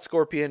robot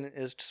scorpion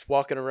is just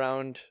walking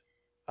around,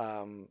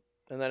 and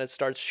then it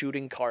starts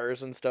shooting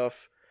cars and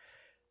stuff.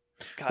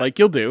 God, like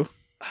you'll do.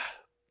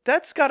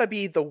 That's gotta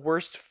be the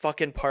worst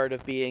fucking part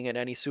of being in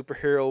any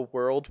superhero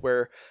world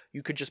where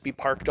you could just be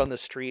parked on the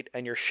street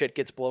and your shit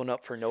gets blown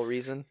up for no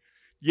reason.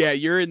 Yeah,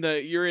 you're in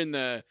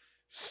the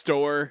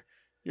store.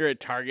 You're at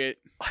Target.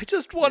 I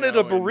just wanted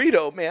a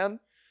burrito,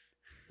 man.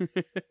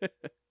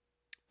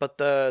 But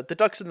the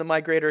ducks in the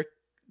migrator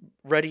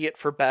ready it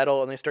for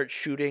battle, and they start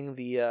shooting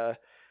the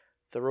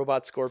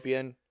robot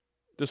scorpion.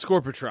 The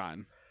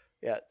Scorpitron.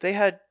 Yeah, they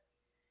had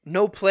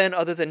no plan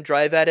other than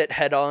drive at it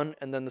head on,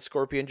 and then the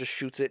scorpion just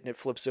shoots it and it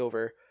flips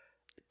over.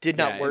 Did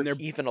not work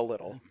even a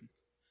little.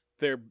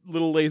 Their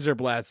little laser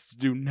blasts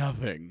do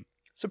nothing.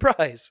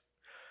 Surprise.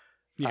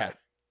 Yeah.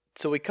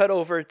 So we cut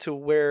over to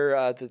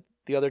where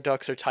the other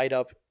ducks are tied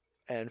up,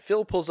 and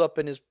Phil pulls up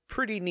in his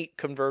pretty neat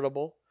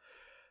convertible.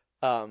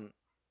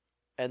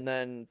 And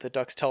then the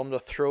ducks tell him to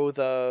throw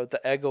the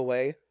egg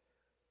away.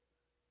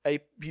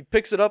 He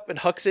picks it up and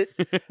hucks it,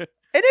 and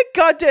it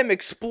goddamn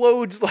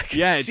explodes like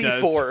Yeah, it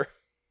C4.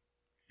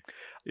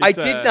 I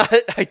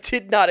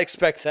did not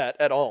expect that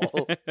at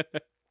all.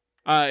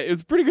 It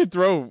was a pretty good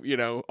throw,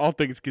 all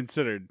things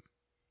considered.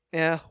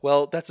 Yeah,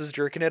 well, that's his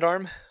jerking it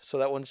arm, so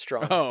that one's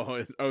strong.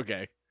 Oh,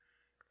 okay.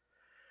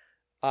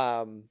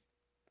 And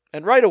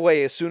right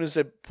away, as soon as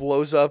it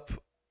blows up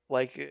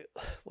like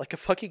a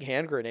fucking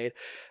hand grenade,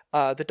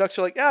 the ducks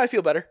are like, I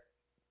feel better.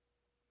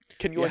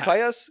 Can you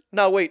untie us?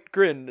 No, wait,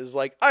 Grin is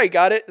like, I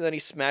got it. And then he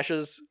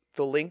smashes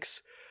the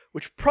links,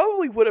 which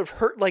probably would have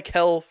hurt like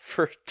hell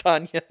for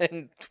Tanya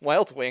and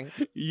Wild Wing.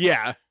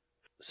 Yeah.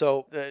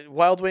 So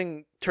Wild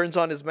Wing turns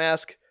on his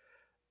mask,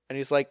 and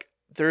he's like,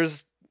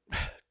 there's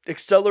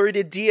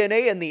accelerated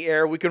DNA in the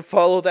air. We can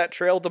follow that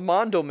trail to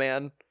Mondo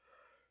Man.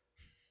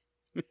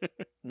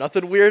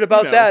 Nothing weird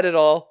about that at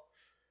all.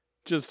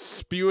 Just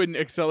spewing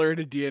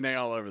accelerated DNA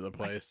all over the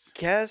place. I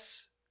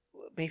guess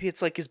maybe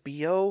it's like his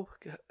BO,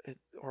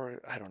 or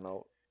I don't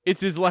know.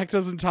 It's his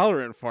lactose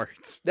intolerant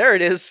farts. There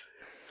it is.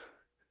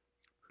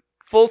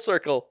 Full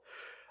circle.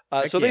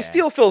 So they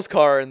steal Phil's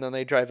car and then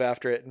they drive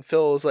after it. And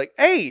Phil is like,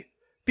 "Hey,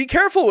 be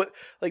careful with."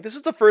 Like, this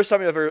is the first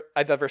time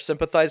I've ever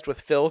sympathized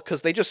with Phil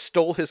because they just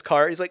stole his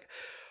car. He's like,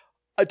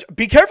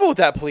 "Be careful with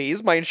that,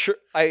 please."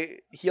 He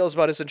yells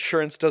about his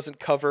insurance doesn't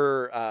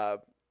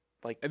cover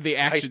like the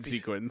action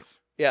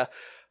sequence. Yeah,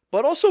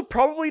 but also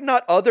probably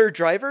not other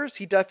drivers.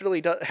 He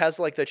definitely has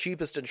like the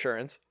cheapest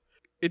insurance.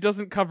 It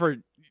doesn't cover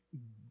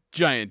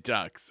giant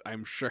ducks,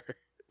 I'm sure.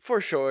 For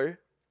sure.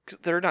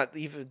 They're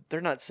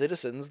not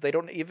citizens. They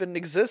don't even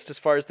exist as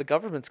far as the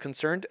government's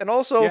concerned. And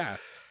also,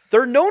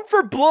 they're known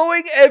for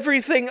blowing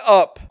everything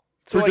up.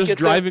 For just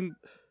driving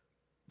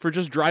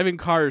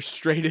cars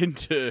straight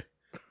into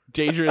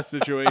dangerous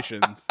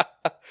situations.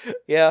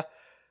 Yeah.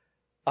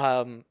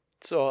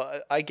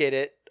 So I get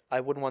it. I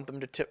wouldn't want them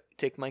to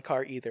take my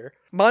car either.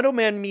 Mondo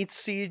Man meets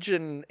Siege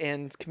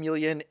and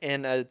Chameleon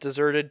in a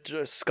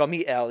deserted,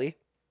 scummy alley.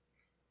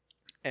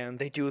 And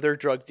they do their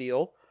drug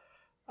deal.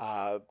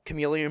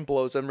 Chameleon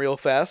blows him real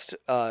fast.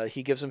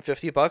 He gives him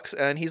 $50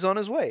 and he's on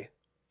his way.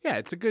 Yeah,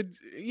 it's a good,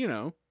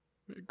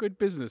 good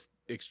business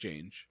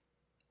exchange.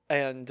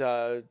 And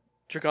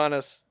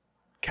Dragonis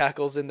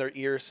cackles in their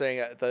ear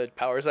saying the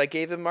powers I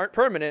gave him aren't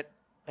permanent.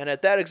 And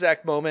at that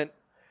exact moment,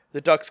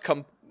 the ducks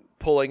come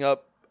pulling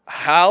up.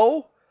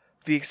 How?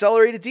 The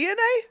accelerated DNA?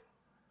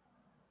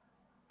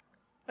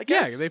 I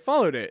guess. Yeah, they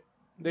followed it.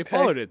 They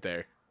followed it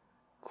there.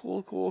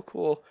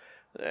 Cool.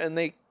 And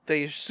they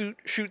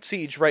shoot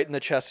Siege right in the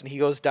chest, and he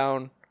goes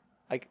down,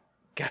 I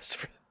guess,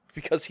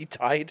 because he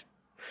died.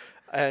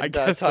 And I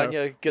guess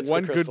Tanya gets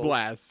one the crystals. Good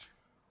blast.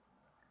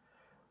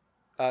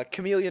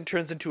 Chameleon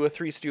turns into a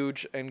Three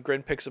Stooge, and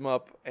Grin picks him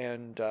up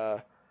and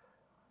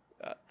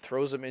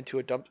throws him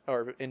into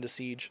into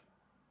Siege.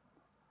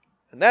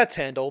 And that's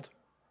handled.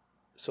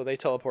 So they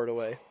teleport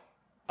away.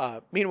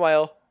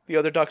 Meanwhile, the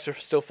other ducks are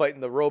still fighting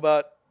the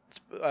robot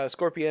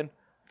Scorpion.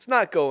 It's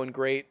not going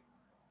great.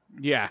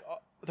 Yeah.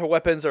 Their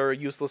weapons are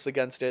useless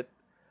against it.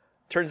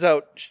 Turns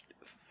out,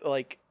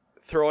 like,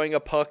 throwing a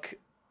puck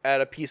at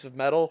a piece of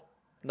metal,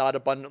 not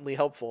abundantly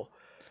helpful.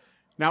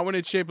 Not when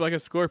it's shaped like a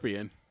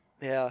scorpion.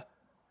 Yeah.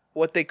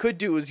 What they could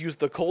do is use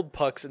the cold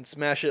pucks and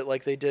smash it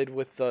like they did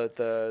with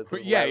the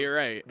yeah, you're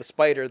right. The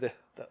spider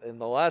in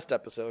the last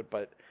episode,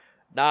 but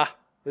nah,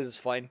 this is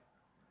fine.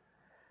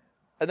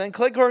 And then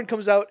Cleghorn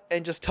comes out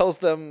and just tells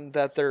them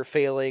that they're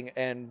failing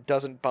and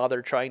doesn't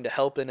bother trying to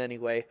help in any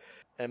way.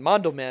 And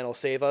Mondo Man will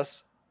save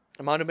us.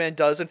 And Mondo Man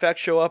does, in fact,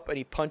 show up, and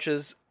he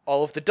punches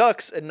all of the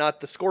ducks and not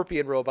the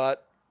scorpion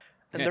robot.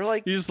 And they're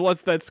like... He just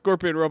lets that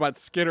scorpion robot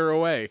skitter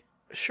away.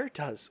 Sure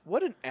does.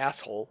 What an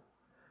asshole.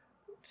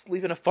 Just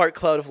leaving a fart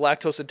cloud of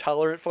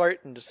lactose-intolerant fart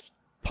and just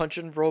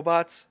punching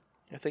robots.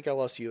 I think I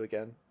lost you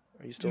again.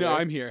 Are you still there? No,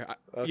 I'm here.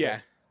 Okay. Yeah.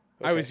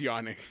 Okay. I was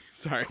yawning.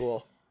 Sorry.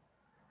 Cool.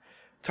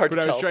 It's hard to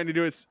tell. I was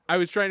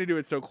trying to do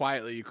it so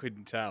quietly you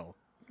couldn't tell.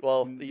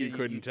 Well, you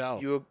couldn't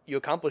tell. You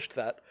accomplished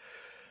that.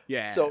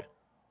 Yeah. So,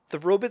 the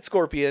robot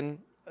Scorpion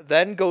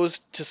then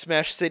goes to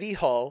smash City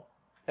Hall,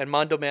 and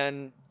Mondo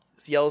Man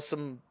yells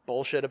some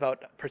bullshit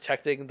about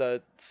protecting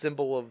the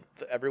symbol of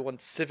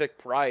everyone's civic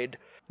pride.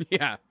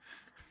 Yeah.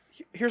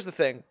 Here's the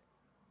thing.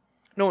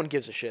 No one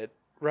gives a shit,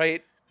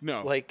 right?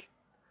 No. Like,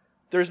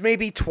 there's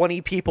maybe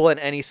 20 people in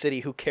any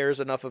city who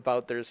cares enough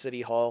about their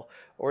city hall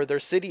or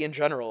their city in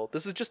general.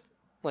 This is just,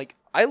 like,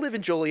 I live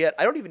in Joliet.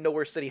 I don't even know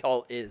where City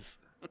Hall is.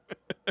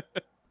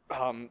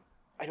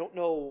 I don't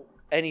know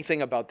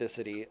anything about this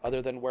city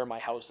other than where my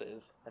house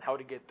is and how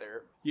to get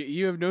there.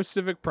 You have no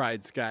civic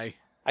pride, Sky.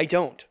 I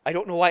don't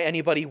know why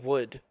anybody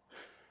would.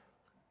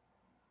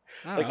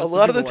 Like, a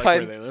lot of the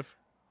time, where they live.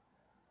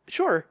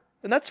 Sure,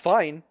 and that's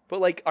fine. But,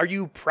 like, are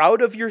you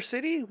proud of your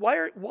city? Why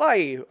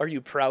are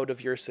you proud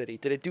of your city?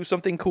 Did it do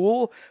something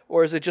cool,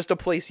 or is it just a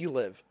place you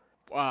live?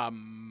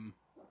 Mine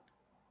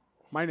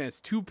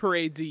has 2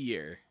 parades a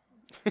year.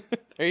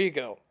 There you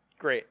go.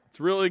 Great. It's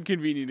real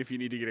inconvenient if you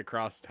need to get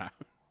across town.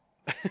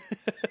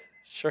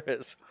 Sure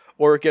is.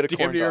 Or get a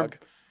corn dog.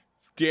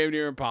 It's damn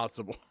near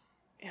impossible.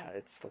 Yeah,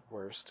 it's the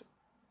worst.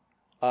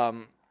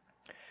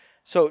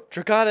 So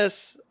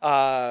Draconis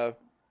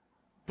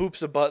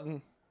boops a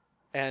button,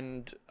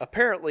 and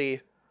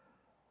apparently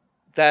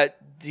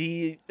that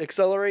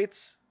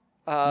de-accelerates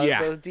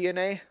the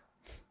DNA.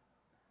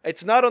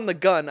 It's not on the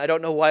gun. I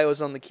don't know why it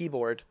was on the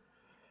keyboard.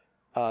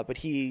 But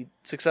he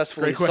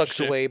successfully sucks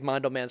away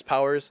Mondo Man's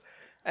powers.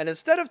 And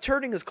instead of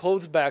turning his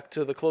clothes back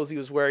to the clothes he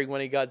was wearing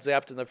when he got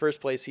zapped in the first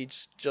place,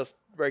 he's just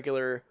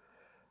regular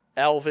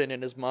Alvin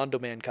in his Mondo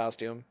Man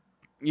costume.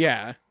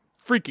 Yeah.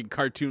 Freaking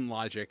cartoon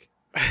logic.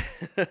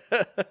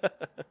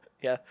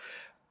 Yeah.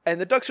 And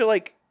the Ducks are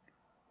like,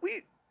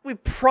 we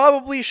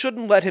probably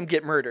shouldn't let him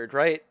get murdered,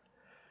 right?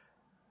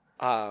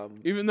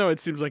 Even though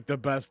it seems like the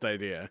best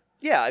idea.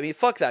 Yeah, I mean,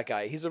 fuck that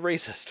guy. He's a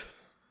racist.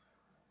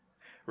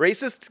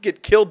 Racists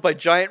get killed by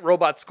giant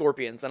robot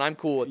scorpions, and I'm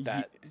cool with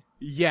that.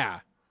 Yeah.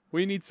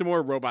 We need some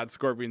more robot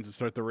scorpions to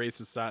sort the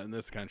racists out in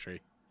this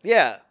country.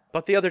 Yeah,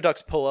 but the other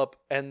ducks pull up,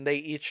 and they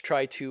each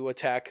try to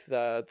attack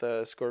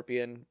the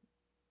scorpion.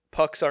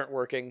 Pucks aren't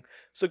working,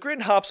 so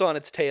Grin hops on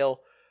its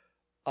tail,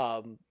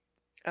 and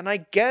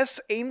I guess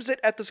aims it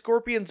at the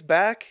scorpion's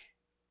back.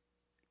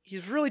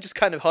 He's really just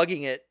kind of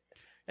hugging it,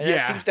 and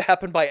it seems to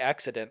happen by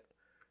accident.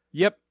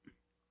 Yep.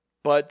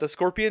 But the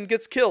scorpion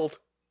gets killed.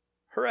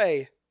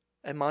 Hooray.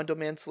 And Mondo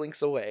Man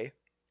slinks away.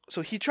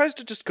 So he tries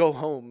to just go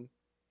home,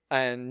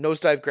 and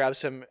Nosedive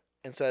grabs him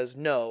and says,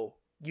 no,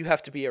 you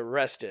have to be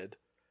arrested.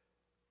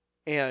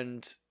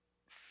 And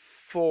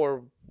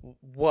for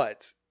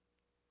what?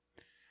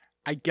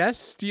 I guess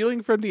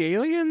stealing from the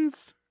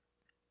aliens?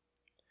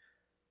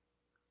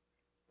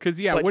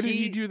 Because, what did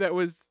he do that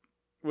was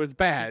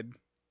bad?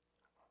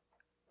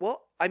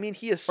 Well, I mean,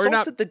 he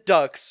assaulted the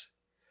ducks.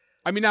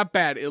 I mean, not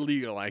bad,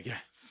 illegal, I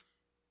guess.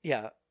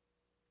 Yeah.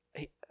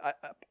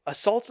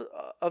 Assault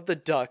of the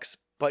ducks,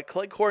 but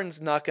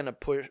Cleghorn's not going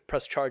to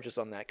press charges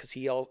on that because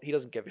he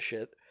doesn't give a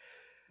shit.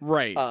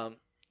 Right.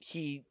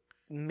 He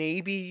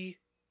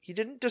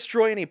didn't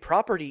destroy any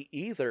property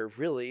either,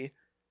 really.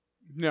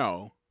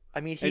 No.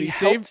 I mean, he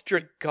helped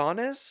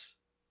Draconis.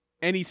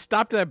 And he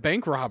stopped that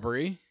bank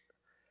robbery.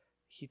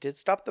 He did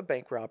stop the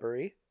bank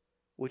robbery,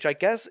 which I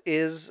guess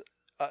is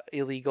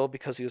illegal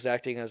because he was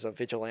acting as a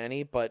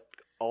vigilante, but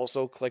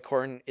also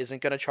Cleghorn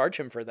isn't going to charge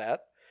him for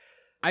that.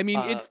 I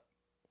mean,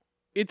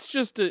 it's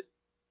just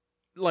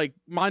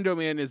Mondo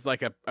Man is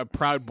like a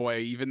proud boy,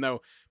 even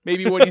though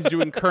maybe what he's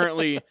doing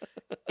currently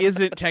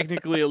isn't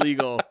technically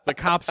illegal. The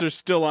cops are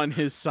still on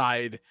his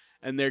side,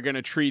 and they're going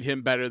to treat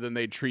him better than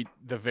they treat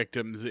the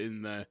victims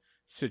in the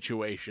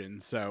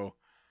situation. So,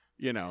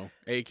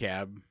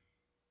 ACAB.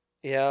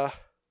 Yeah.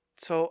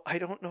 So I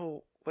don't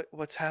know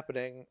what's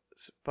happening,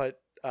 but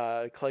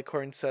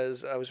Cleghorn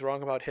says, I was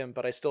wrong about him,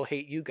 but I still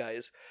hate you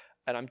guys,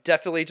 and I'm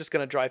definitely just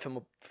going to drive him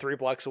 3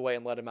 blocks away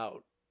and let him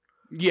out.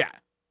 Yeah.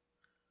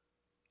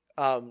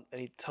 And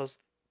he tells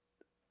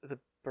the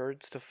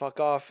birds to fuck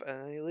off,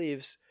 and he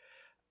leaves.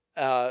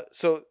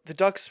 So the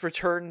ducks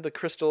return the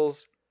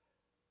crystals,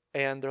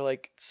 and they're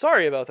like,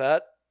 sorry about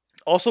that.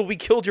 Also, we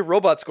killed your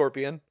robot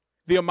scorpion.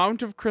 The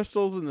amount of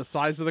crystals and the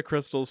size of the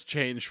crystals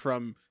change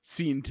from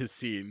scene to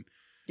scene.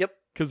 Yep.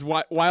 Because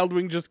Wild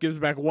Wing just gives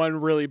back 1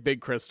 really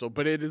big crystal,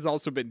 but it has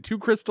also been 2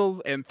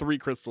 crystals and 3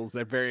 crystals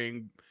at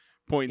varying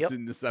points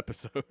in this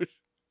episode.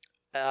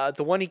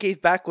 The one he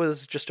gave back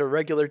was just a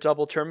regular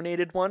double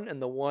terminated one, and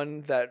the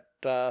one that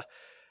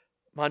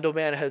Mondo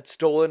Man had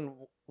stolen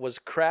was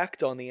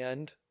cracked on the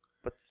end,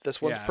 but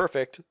this one's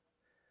perfect.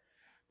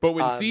 But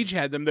when Siege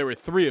had them, there were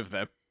 3 of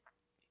them.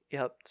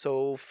 Yep,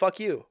 so fuck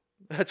you.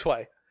 That's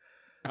why.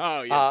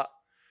 Oh, yes.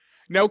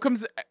 Now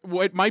comes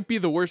what might be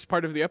the worst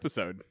part of the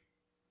episode.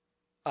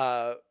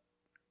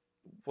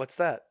 What's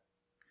that?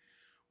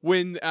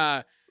 When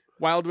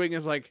Wild Wing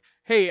is like,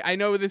 hey, I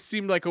know this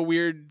seemed like a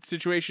weird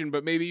situation,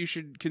 but maybe you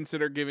should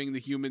consider giving the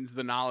humans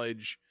the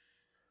knowledge,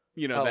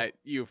 that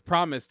you've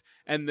promised.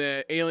 And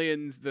the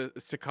aliens, the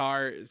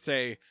Sakaar,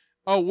 say,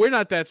 oh, we're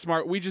not that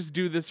smart. We just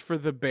do this for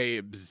the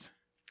babes.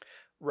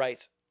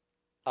 Right.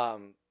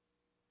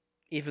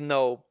 Even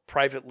though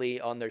privately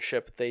on their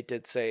ship, they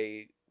did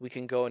say, we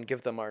can go and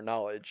give them our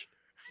knowledge.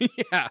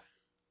 Yeah.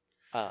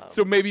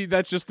 So maybe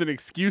that's just an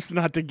excuse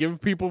not to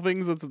give people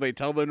things. That's what they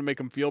tell them to make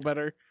them feel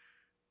better.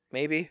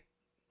 Maybe.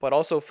 But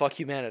also, fuck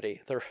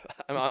humanity.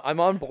 I'm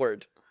on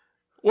board.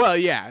 Well,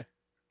 yeah.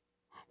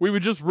 We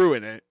would just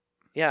ruin it.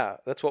 Yeah,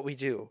 that's what we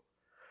do.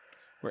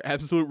 We're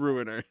absolute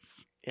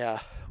ruiners. Yeah,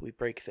 we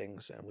break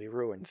things and we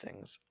ruin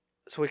things.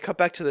 So we cut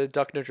back to the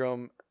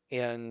Ducknodrome,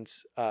 and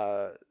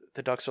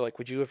the ducks are like,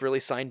 would you have really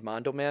signed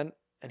Mondo Man?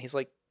 And he's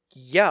like,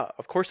 yeah,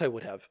 of course I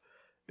would have.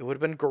 It would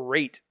have been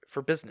great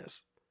for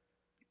business.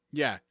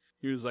 Yeah.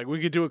 He was like,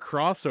 we could do a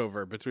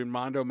crossover between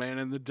Mondo Man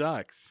and the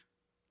Ducks.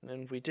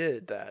 And we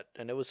did that,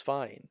 and it was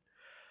fine.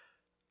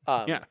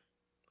 Yeah.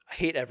 I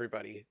hate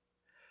everybody.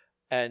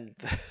 And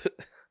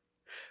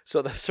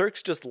so the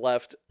Cirques just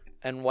left,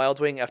 and Wild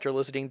Wing, after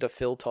listening to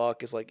Phil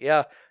talk, is like,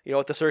 yeah, you know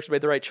what, the Cirques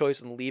made the right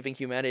choice in leaving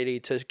humanity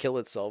to kill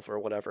itself or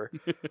whatever.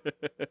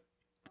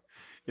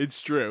 It's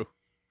true.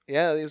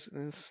 Yeah,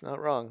 it's not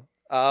wrong.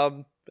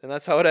 And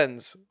that's how it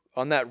ends,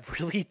 on that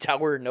really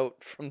dour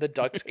note from the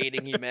ducks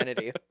hating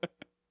humanity.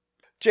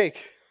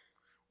 Jake,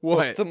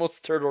 what's What? the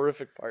most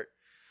turtle-rific part?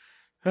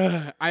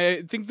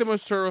 I think the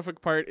most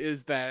horrific part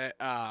is that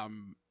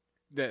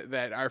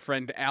that our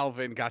friend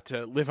Alvin got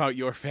to live out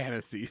your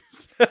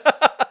fantasies.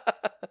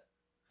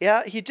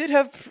 Yeah, he did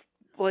have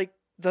like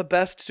the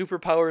best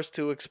superpowers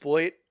to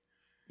exploit.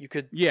 You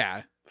could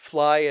Yeah,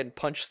 fly and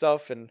punch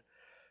stuff, and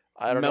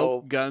I don't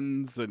know,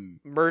 guns and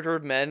murder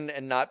men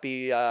and not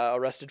be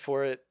arrested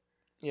for it.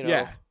 You know,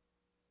 yeah.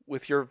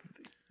 with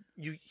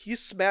he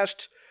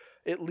smashed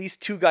at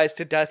least 2 guys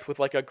to death with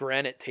like a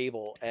granite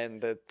table,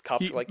 and the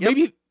cops were like, yep,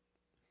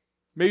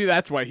 maybe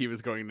that's why he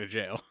was going to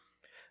jail.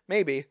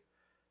 maybe.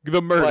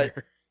 The murder.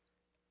 But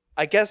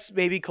I guess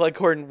maybe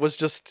Cleghorn was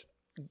just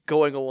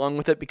going along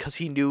with it because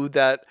he knew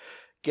that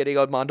getting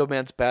on Mondo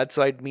Man's bad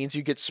side means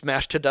you get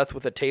smashed to death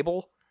with a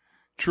table.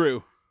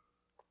 True.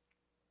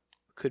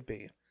 Could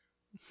be.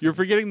 You're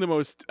forgetting the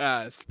most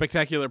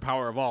spectacular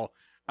power of all.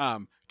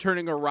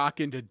 Turning a rock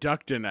into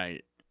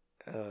ductonite.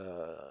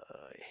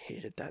 I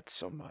hated that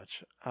so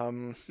much.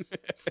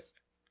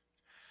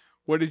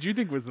 What did you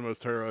think was the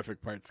most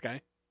horrific part,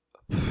 Sky?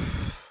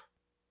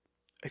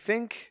 I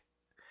think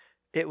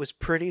it was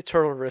pretty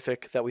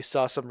terrific that we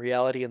saw some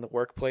reality in the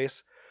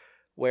workplace,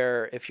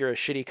 where if you're a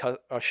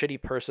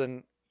shitty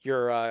person,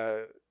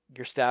 your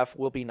staff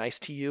will be nice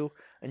to you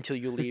until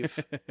you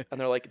leave, and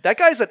they're like, "That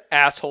guy's an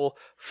asshole.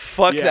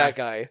 Fuck that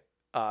guy."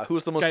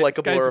 Who's the most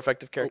likable or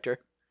effective character?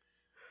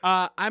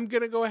 I'm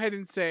gonna go ahead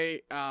and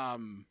say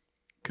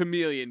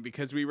Chameleon,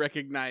 because we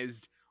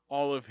recognized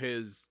all of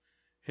his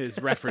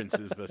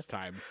references this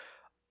time.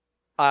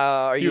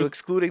 Are you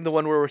excluding the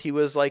one where he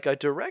was like a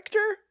director?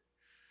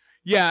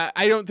 Yeah,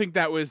 I don't think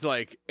that was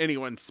like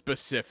anyone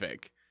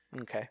specific.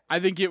 Okay. I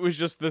think it was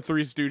just the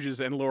Three Stooges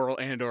and Laurel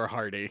and or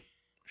Hardy.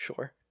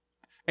 Sure.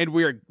 And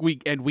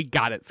we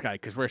got it, Sky,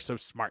 because we're so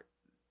smart.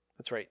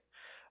 That's right.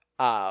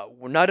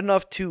 We're not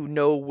enough to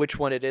know which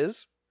one it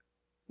is.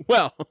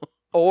 Well,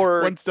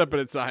 or one step at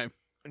a time.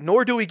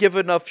 Nor do we give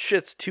enough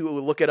shits to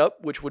look it up,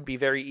 which would be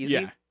very easy.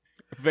 Yeah,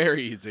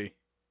 very easy.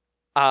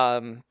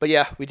 But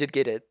yeah, we did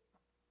get it.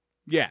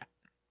 Yeah.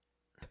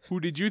 Who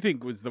did you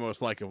think was the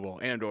most likable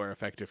and or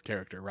effective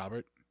character,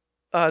 Robert?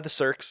 The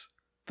Cirques.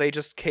 They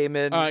just came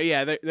in.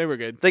 Yeah, they were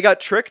good. They got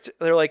tricked.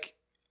 They're like,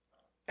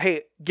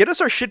 hey, get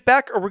us our shit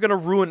back or we're going to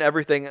ruin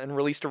everything, and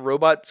released a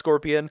robot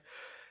Scorpion.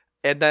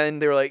 And then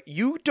they were like,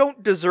 you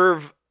don't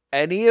deserve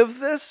any of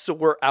this, so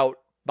we're out.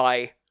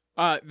 Bye.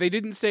 They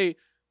didn't say,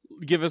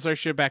 give us our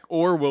shit back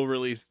or we'll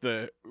release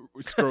the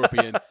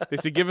Scorpion. They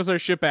said, give us our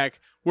shit back.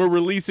 We're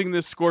releasing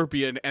the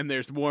Scorpion, and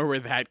there's more where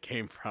that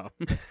came from.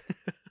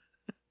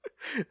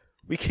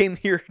 We came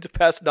here to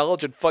pass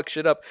knowledge and fuck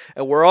shit up,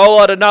 and we're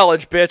all out of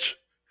knowledge, bitch.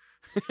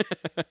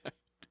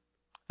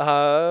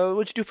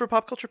 What'd you do for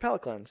Pop Culture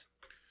Palate Cleanse?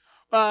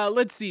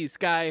 Let's see,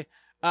 Sky.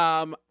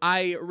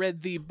 I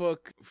read the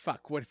book.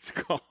 Fuck, what it's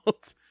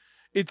called?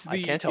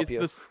 I can't help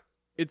you.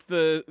 It's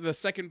the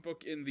second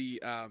book in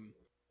the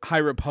High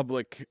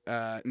Republic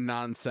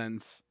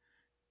nonsense.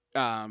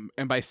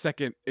 And by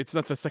second, it's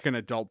not the second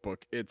adult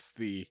book. It's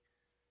the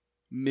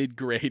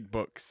mid-grade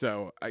book.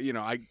 So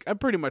I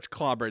pretty much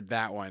clobbered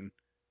that one.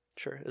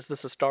 Sure. Is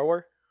this a Star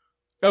Wars?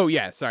 Oh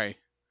yeah, sorry.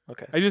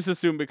 Okay. I just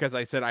assumed because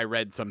I said I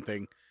read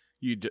something,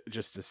 you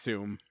just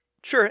assume.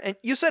 Sure, and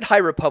you said High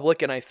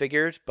Republic, and I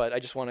figured, but I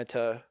just wanted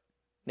to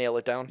nail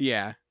it down.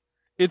 Yeah.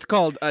 It's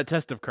called A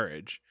Test of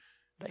Courage.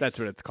 Nice. That's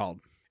what it's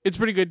called. It's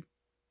pretty good.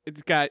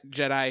 It's got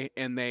Jedi,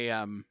 and they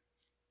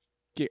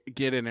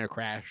get in a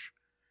crash,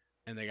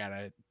 and they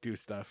gotta do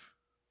stuff.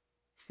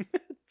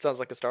 Sounds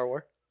like a Star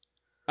Wars.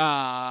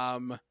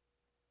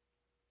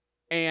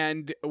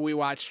 And we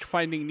watched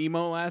Finding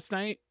Nemo last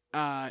night.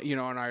 On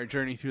our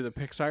journey through the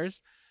Pixars,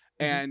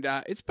 and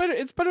it's better.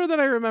 It's better than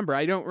I remember.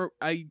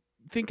 I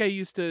think I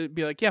used to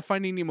be like, yeah,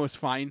 Finding Nemo's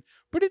fine,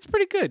 but it's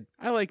pretty good.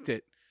 I liked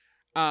it.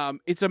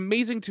 It's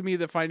amazing to me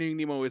that Finding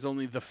Nemo is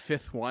only the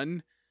 5th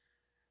one.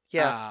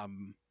 Yeah.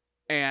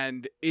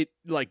 And it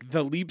like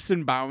the leaps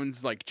and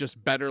bounds, like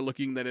just better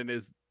looking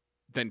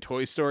than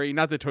Toy Story.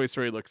 Not that Toy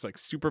Story looks like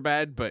super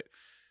bad, but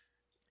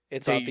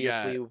it's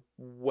obviously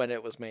when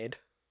it was made.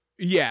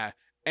 Yeah.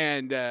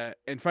 And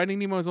Finding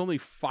Nemo is only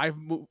 4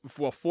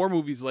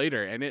 movies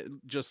later, and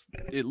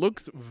it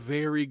looks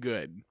very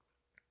good.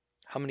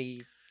 How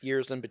many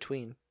years in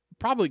between?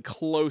 Probably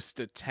close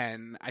to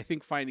 10. I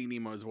think Finding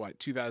Nemo is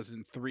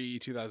 2003,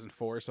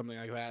 2004, something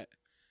like that.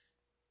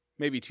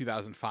 Maybe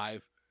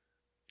 2005.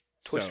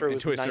 Toy Story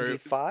was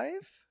 95?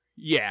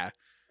 Yeah.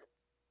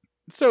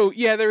 So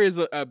yeah, there is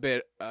a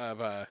bit of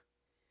a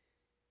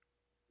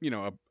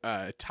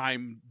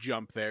time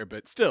jump there,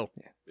 but still,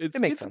 it's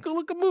a good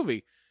looking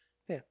movie.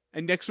 Yeah.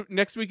 And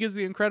next week is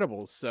The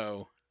Incredibles,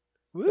 so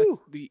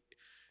woo!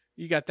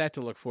 You got that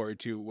to look forward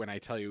to when I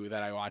tell you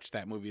that I watched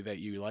that movie that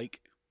you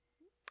like.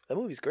 That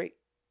movie's great.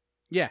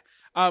 Yeah.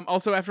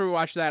 Also, after we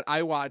watched that,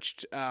 I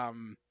watched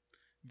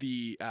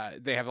they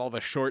have all the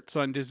shorts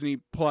on Disney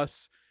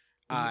Plus,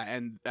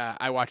 and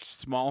I watched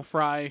Small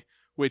Fry,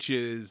 which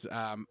is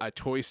a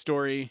Toy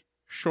Story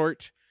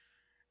short,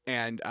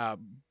 and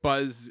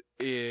Buzz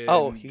is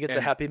he gets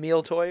a Happy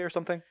Meal toy or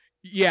something.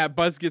 Yeah,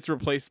 Buzz gets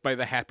replaced by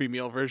the Happy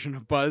Meal version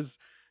of Buzz.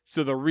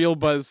 So the real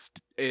Buzz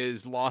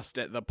is lost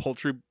at the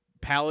Poultry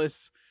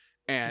Palace,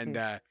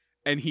 and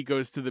he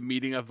goes to the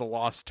meeting of the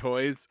lost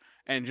toys,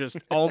 and just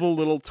all the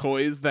little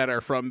toys that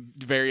are from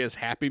various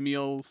Happy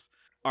Meals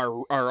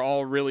are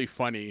all really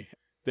funny.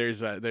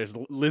 There's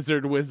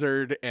Lizard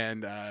Wizard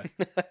and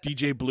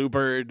DJ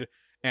Bluebird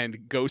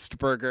and Ghost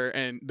Burger,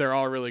 and they're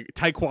all really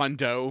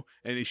Taekwondo,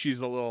 and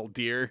she's a little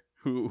deer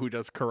who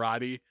does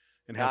karate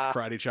and has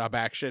karate chop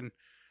action.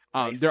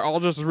 Nice. They're all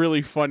just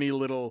really funny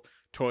little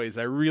toys.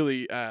 I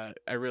really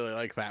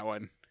like that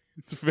one.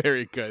 It's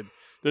very good.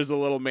 There's a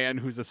little man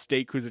who's a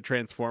steak, who's a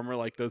transformer,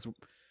 like those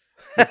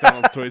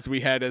McDonald's toys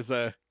we had as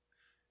a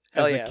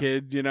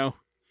kid, you know.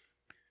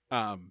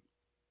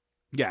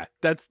 Yeah,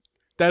 that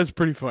was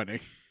pretty funny.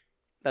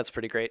 That's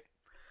pretty great.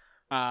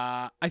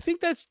 I think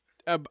that's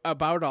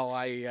about all.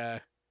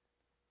 I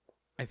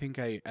think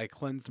I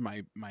cleansed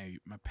my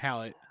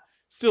palate.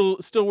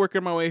 Still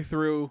working my way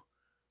through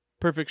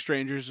Perfect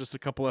Strangers, just a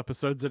couple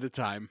episodes at a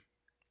time.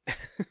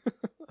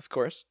 Of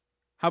course.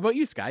 How about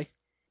you, Sky?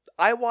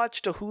 I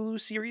watched a Hulu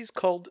series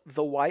called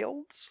The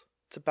Wilds.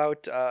 It's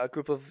about a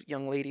group of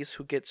young ladies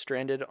who get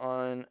stranded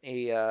on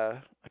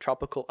a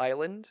tropical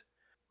island.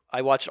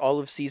 I watched all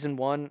of season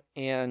 1,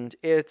 and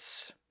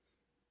it's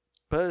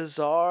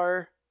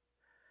bizarre.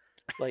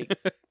 Like,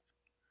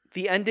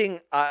 the ending,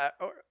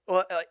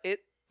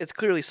 it's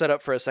clearly set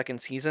up for a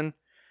second season.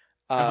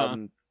 But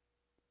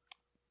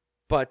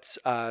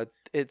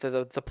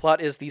the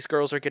plot is these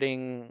girls are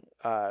getting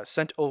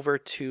sent over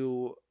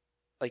to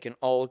like an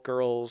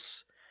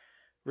all-girls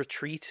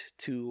retreat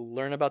to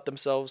learn about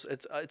themselves.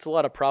 It's a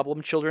lot of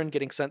problem children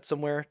getting sent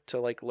somewhere to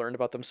like learn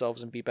about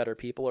themselves and be better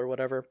people or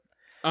whatever.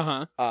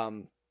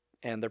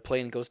 And their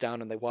plane goes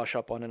down and they wash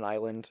up on an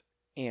island,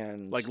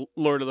 and like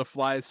Lord of the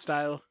Flies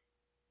style.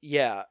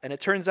 Yeah, and it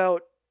turns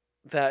out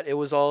that it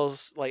was all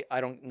like, I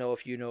don't know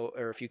if you know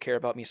or if you care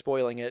about me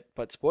spoiling it,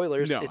 but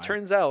spoilers. No,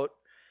 turns out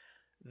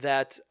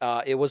that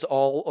it was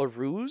all a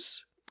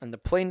ruse, and the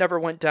plane never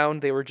went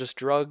down. They were just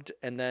drugged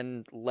and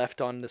then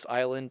left on this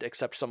island,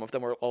 except some of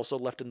them were also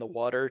left in the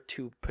water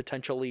to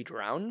potentially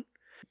drown.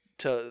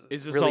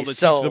 Is this really all to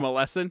teach them a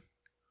lesson?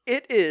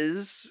 It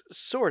is,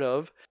 sort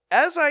of.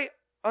 As I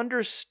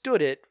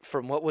understood it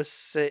from what was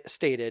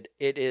stated,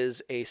 it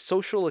is a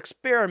social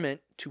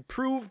experiment to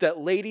prove that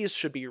ladies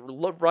should be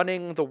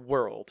running the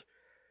world.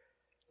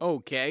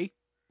 Okay.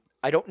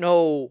 I don't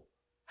know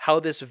how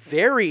this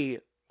very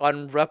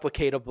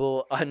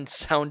unreplicatable,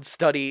 unsound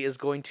study is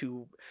going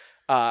to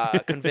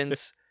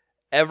convince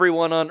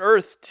everyone on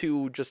Earth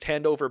to just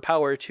hand over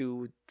power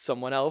to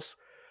someone else,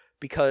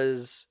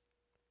 because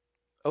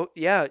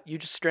you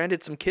just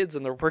stranded some kids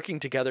and they're working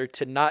together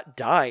to not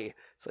die.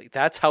 It's like,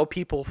 that's how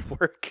people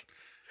work.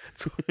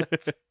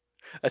 That's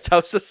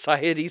how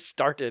society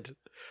started.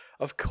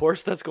 Of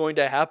course that's going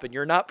to happen.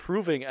 You're not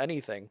proving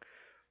anything.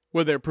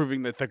 Well, they're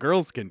proving that the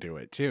girls can do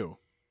it too.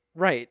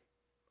 Right.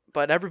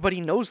 But everybody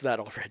knows that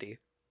already.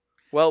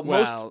 Well,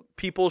 most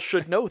people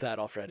should know that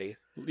already.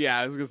 Yeah,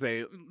 I was going to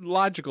say,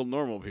 logical,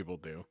 normal people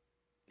do.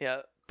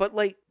 Yeah, but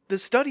like, the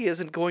study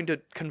isn't going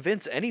to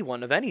convince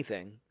anyone of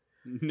anything.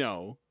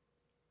 No.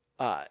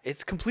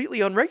 It's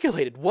completely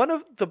unregulated. One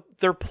of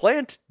their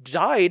plant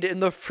died in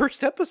the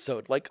first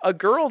episode. Like, a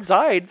girl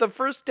died the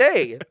first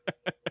day.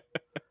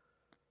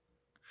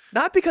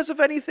 Not because of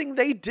anything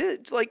they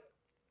did. Like,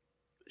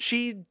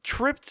 she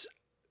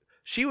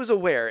was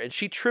aware, and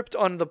she tripped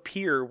on the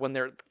pier when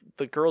the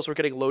girls were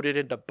getting loaded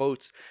into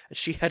boats, and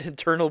she had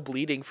internal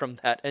bleeding from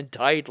that and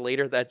died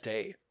later that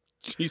day.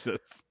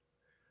 Jesus.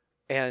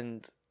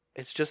 And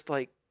it's just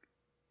like,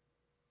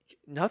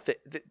 nothing.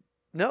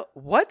 No,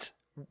 what?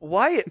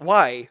 Why?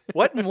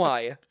 What and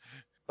why?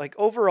 Like,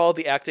 overall,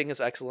 the acting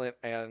is excellent,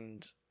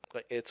 and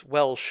it's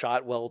well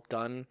shot, well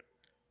done.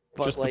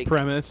 But just like, the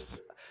premise.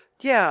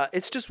 Yeah,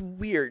 it's just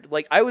weird.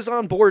 Like, I was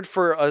on board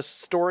for a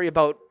story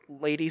about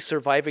ladies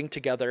surviving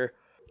together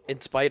in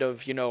spite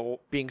of,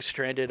 being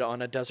stranded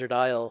on a desert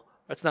isle.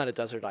 It's not a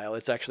desert isle.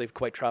 It's actually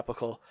quite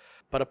tropical.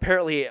 But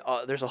apparently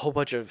there's a whole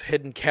bunch of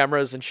hidden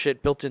cameras and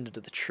shit built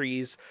into the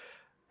trees.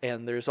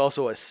 And there's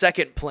also a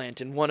second plant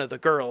in one of the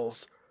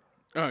girls.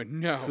 Oh,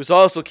 no. Who's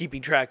also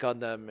keeping track on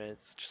them. And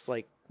it's just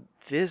like,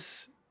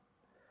 this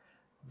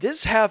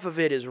half of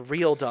it is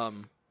real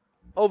dumb.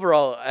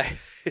 Overall,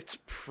 it's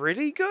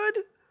pretty good.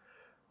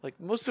 Like,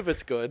 most of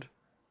it's good.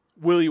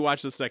 Will you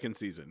watch the second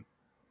season?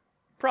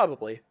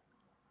 Probably.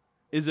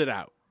 Is it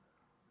out?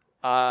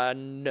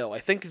 No. I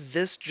think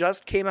this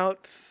just came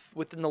out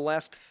within the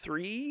last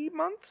 3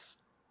 months.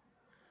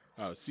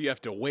 Oh, so you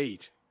have to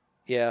wait.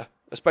 Yeah,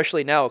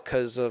 especially now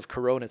because of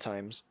Corona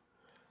times.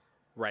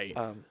 Right.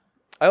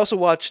 I also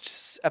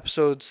watched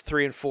episodes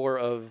 3 and 4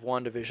 of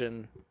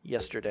WandaVision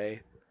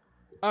yesterday.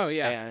 Oh,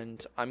 yeah.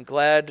 And I'm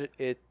glad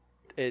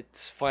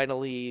it's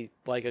finally,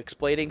 like,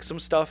 explaining some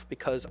stuff,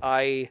 because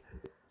I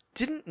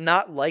didn't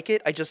not like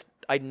it.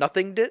 I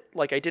nothinged it.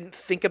 Like, I didn't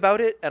think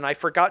about it, and I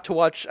forgot to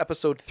watch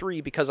episode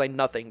 3 because I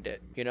nothinged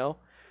it,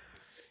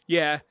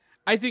 Yeah,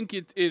 I think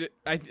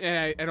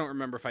I don't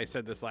remember if I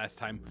said this last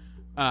time.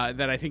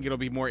 that I think it'll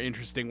be more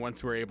interesting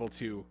once we're able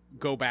to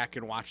go back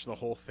and watch the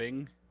whole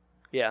thing.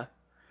 Yeah.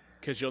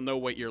 Because you'll know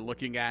what you're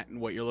looking at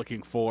and what you're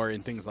looking for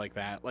and things like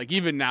that. Like,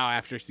 even now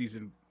after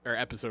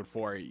episode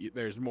 4,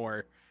 there's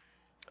more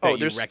that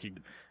you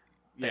recognize.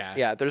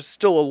 Yeah, there's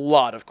still a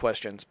lot of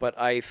questions, but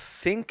I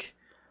think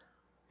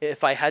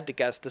if I had to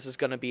guess, this is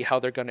going to be how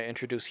they're going to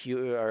introduce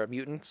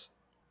mutants.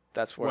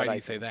 That's what Why do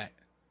you say that?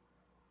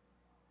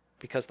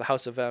 Because the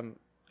House of M...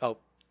 Oh,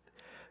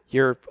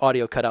 your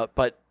audio cut out.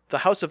 But the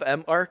House of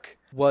M arc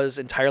was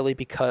entirely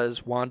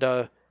because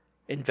Wanda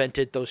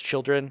invented those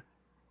children.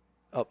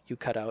 Oh, you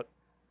cut out.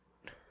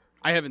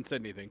 I haven't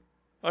said anything.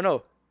 Oh,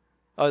 no.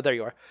 Oh, there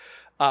you are.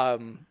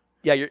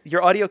 Yeah,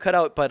 your audio cut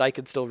out, but I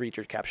can still read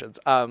your captions.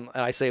 And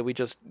I say we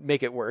just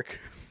make it work.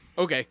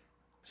 Okay.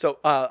 So,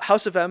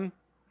 House of M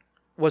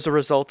was a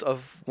result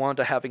of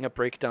Wanda having a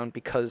breakdown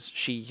because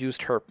she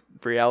used her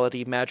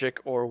reality magic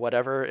or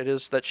whatever it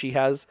is that she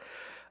has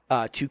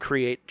to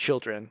create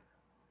children.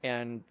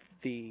 And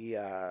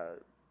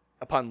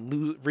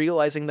upon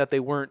realizing that they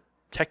weren't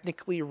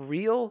technically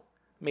real,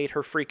 made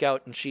her freak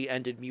out and she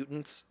ended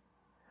mutants.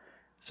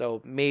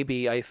 So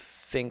maybe I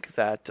think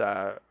that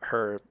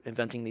her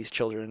inventing these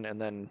children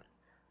and then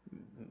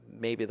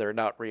maybe they're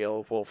not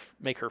real will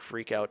make her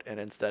freak out, and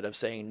instead of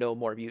saying no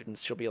more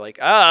mutants, she'll be like,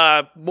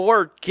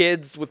 more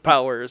kids with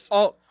powers.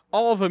 All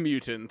of the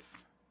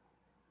mutants.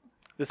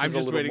 This is a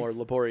little more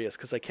laborious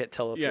because I can't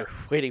tell if you're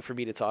waiting for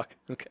me to talk.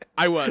 Okay.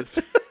 I was.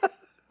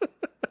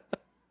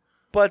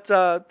 But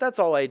that's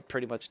all I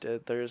pretty much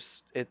did.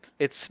 It's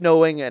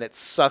snowing and it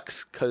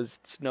sucks because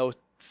snow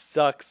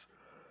sucks.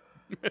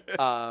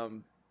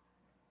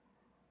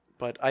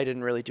 But I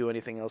didn't really do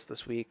anything else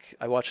this week.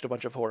 I watched a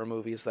bunch of horror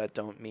movies that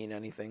don't mean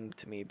anything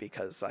to me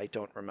because I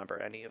don't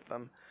remember any of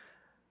them.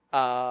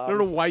 I don't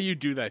know why you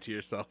do that to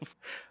yourself.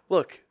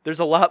 Look, there's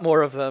a lot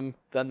more of them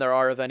than there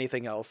are of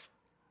anything else.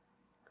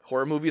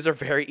 Horror movies are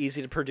very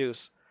easy to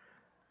produce.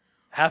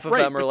 Half of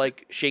them are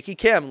like shaky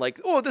cam, like,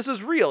 oh, this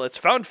is real. It's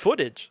found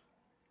footage.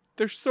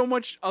 There's so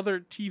much other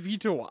TV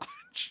to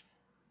watch.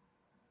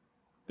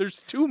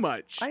 There's too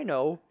much. I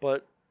know,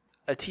 but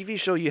a TV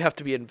show, you have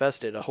to be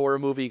invested. A horror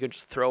movie, you can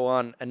just throw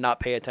on and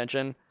not pay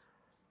attention.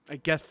 I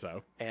guess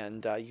so.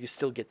 And you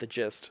still get the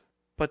gist.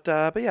 But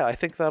yeah, I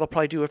think that'll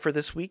probably do it for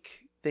this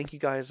week. Thank you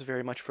guys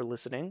very much for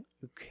listening.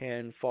 You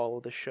can follow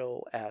the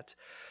show at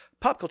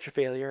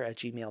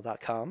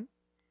popculturefailure@gmail.com.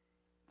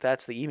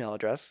 That's the email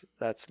address.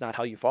 That's not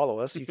how you follow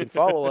us. You can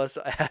follow us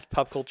at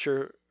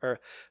popculture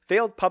or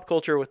failed pop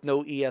culture with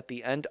no E at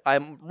the end.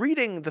 I'm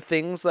reading the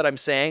things that I'm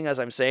saying as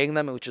I'm saying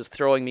them, which is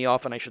throwing me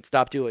off, and I should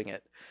stop doing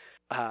it.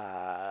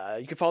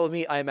 You can follow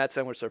me. I'm at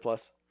Sandwich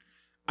Surplus.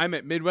 I'm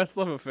at Midwest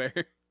Love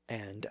Affair.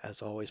 And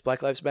as always,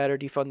 Black Lives Matter,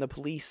 defund the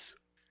police.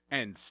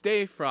 And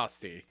stay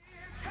frosty.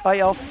 Bye,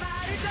 y'all.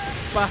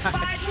 Bye.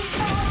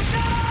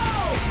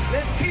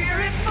 Let's hear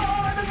it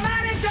for the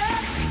Mighty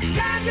Ducks.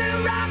 Time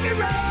to rock and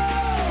roll.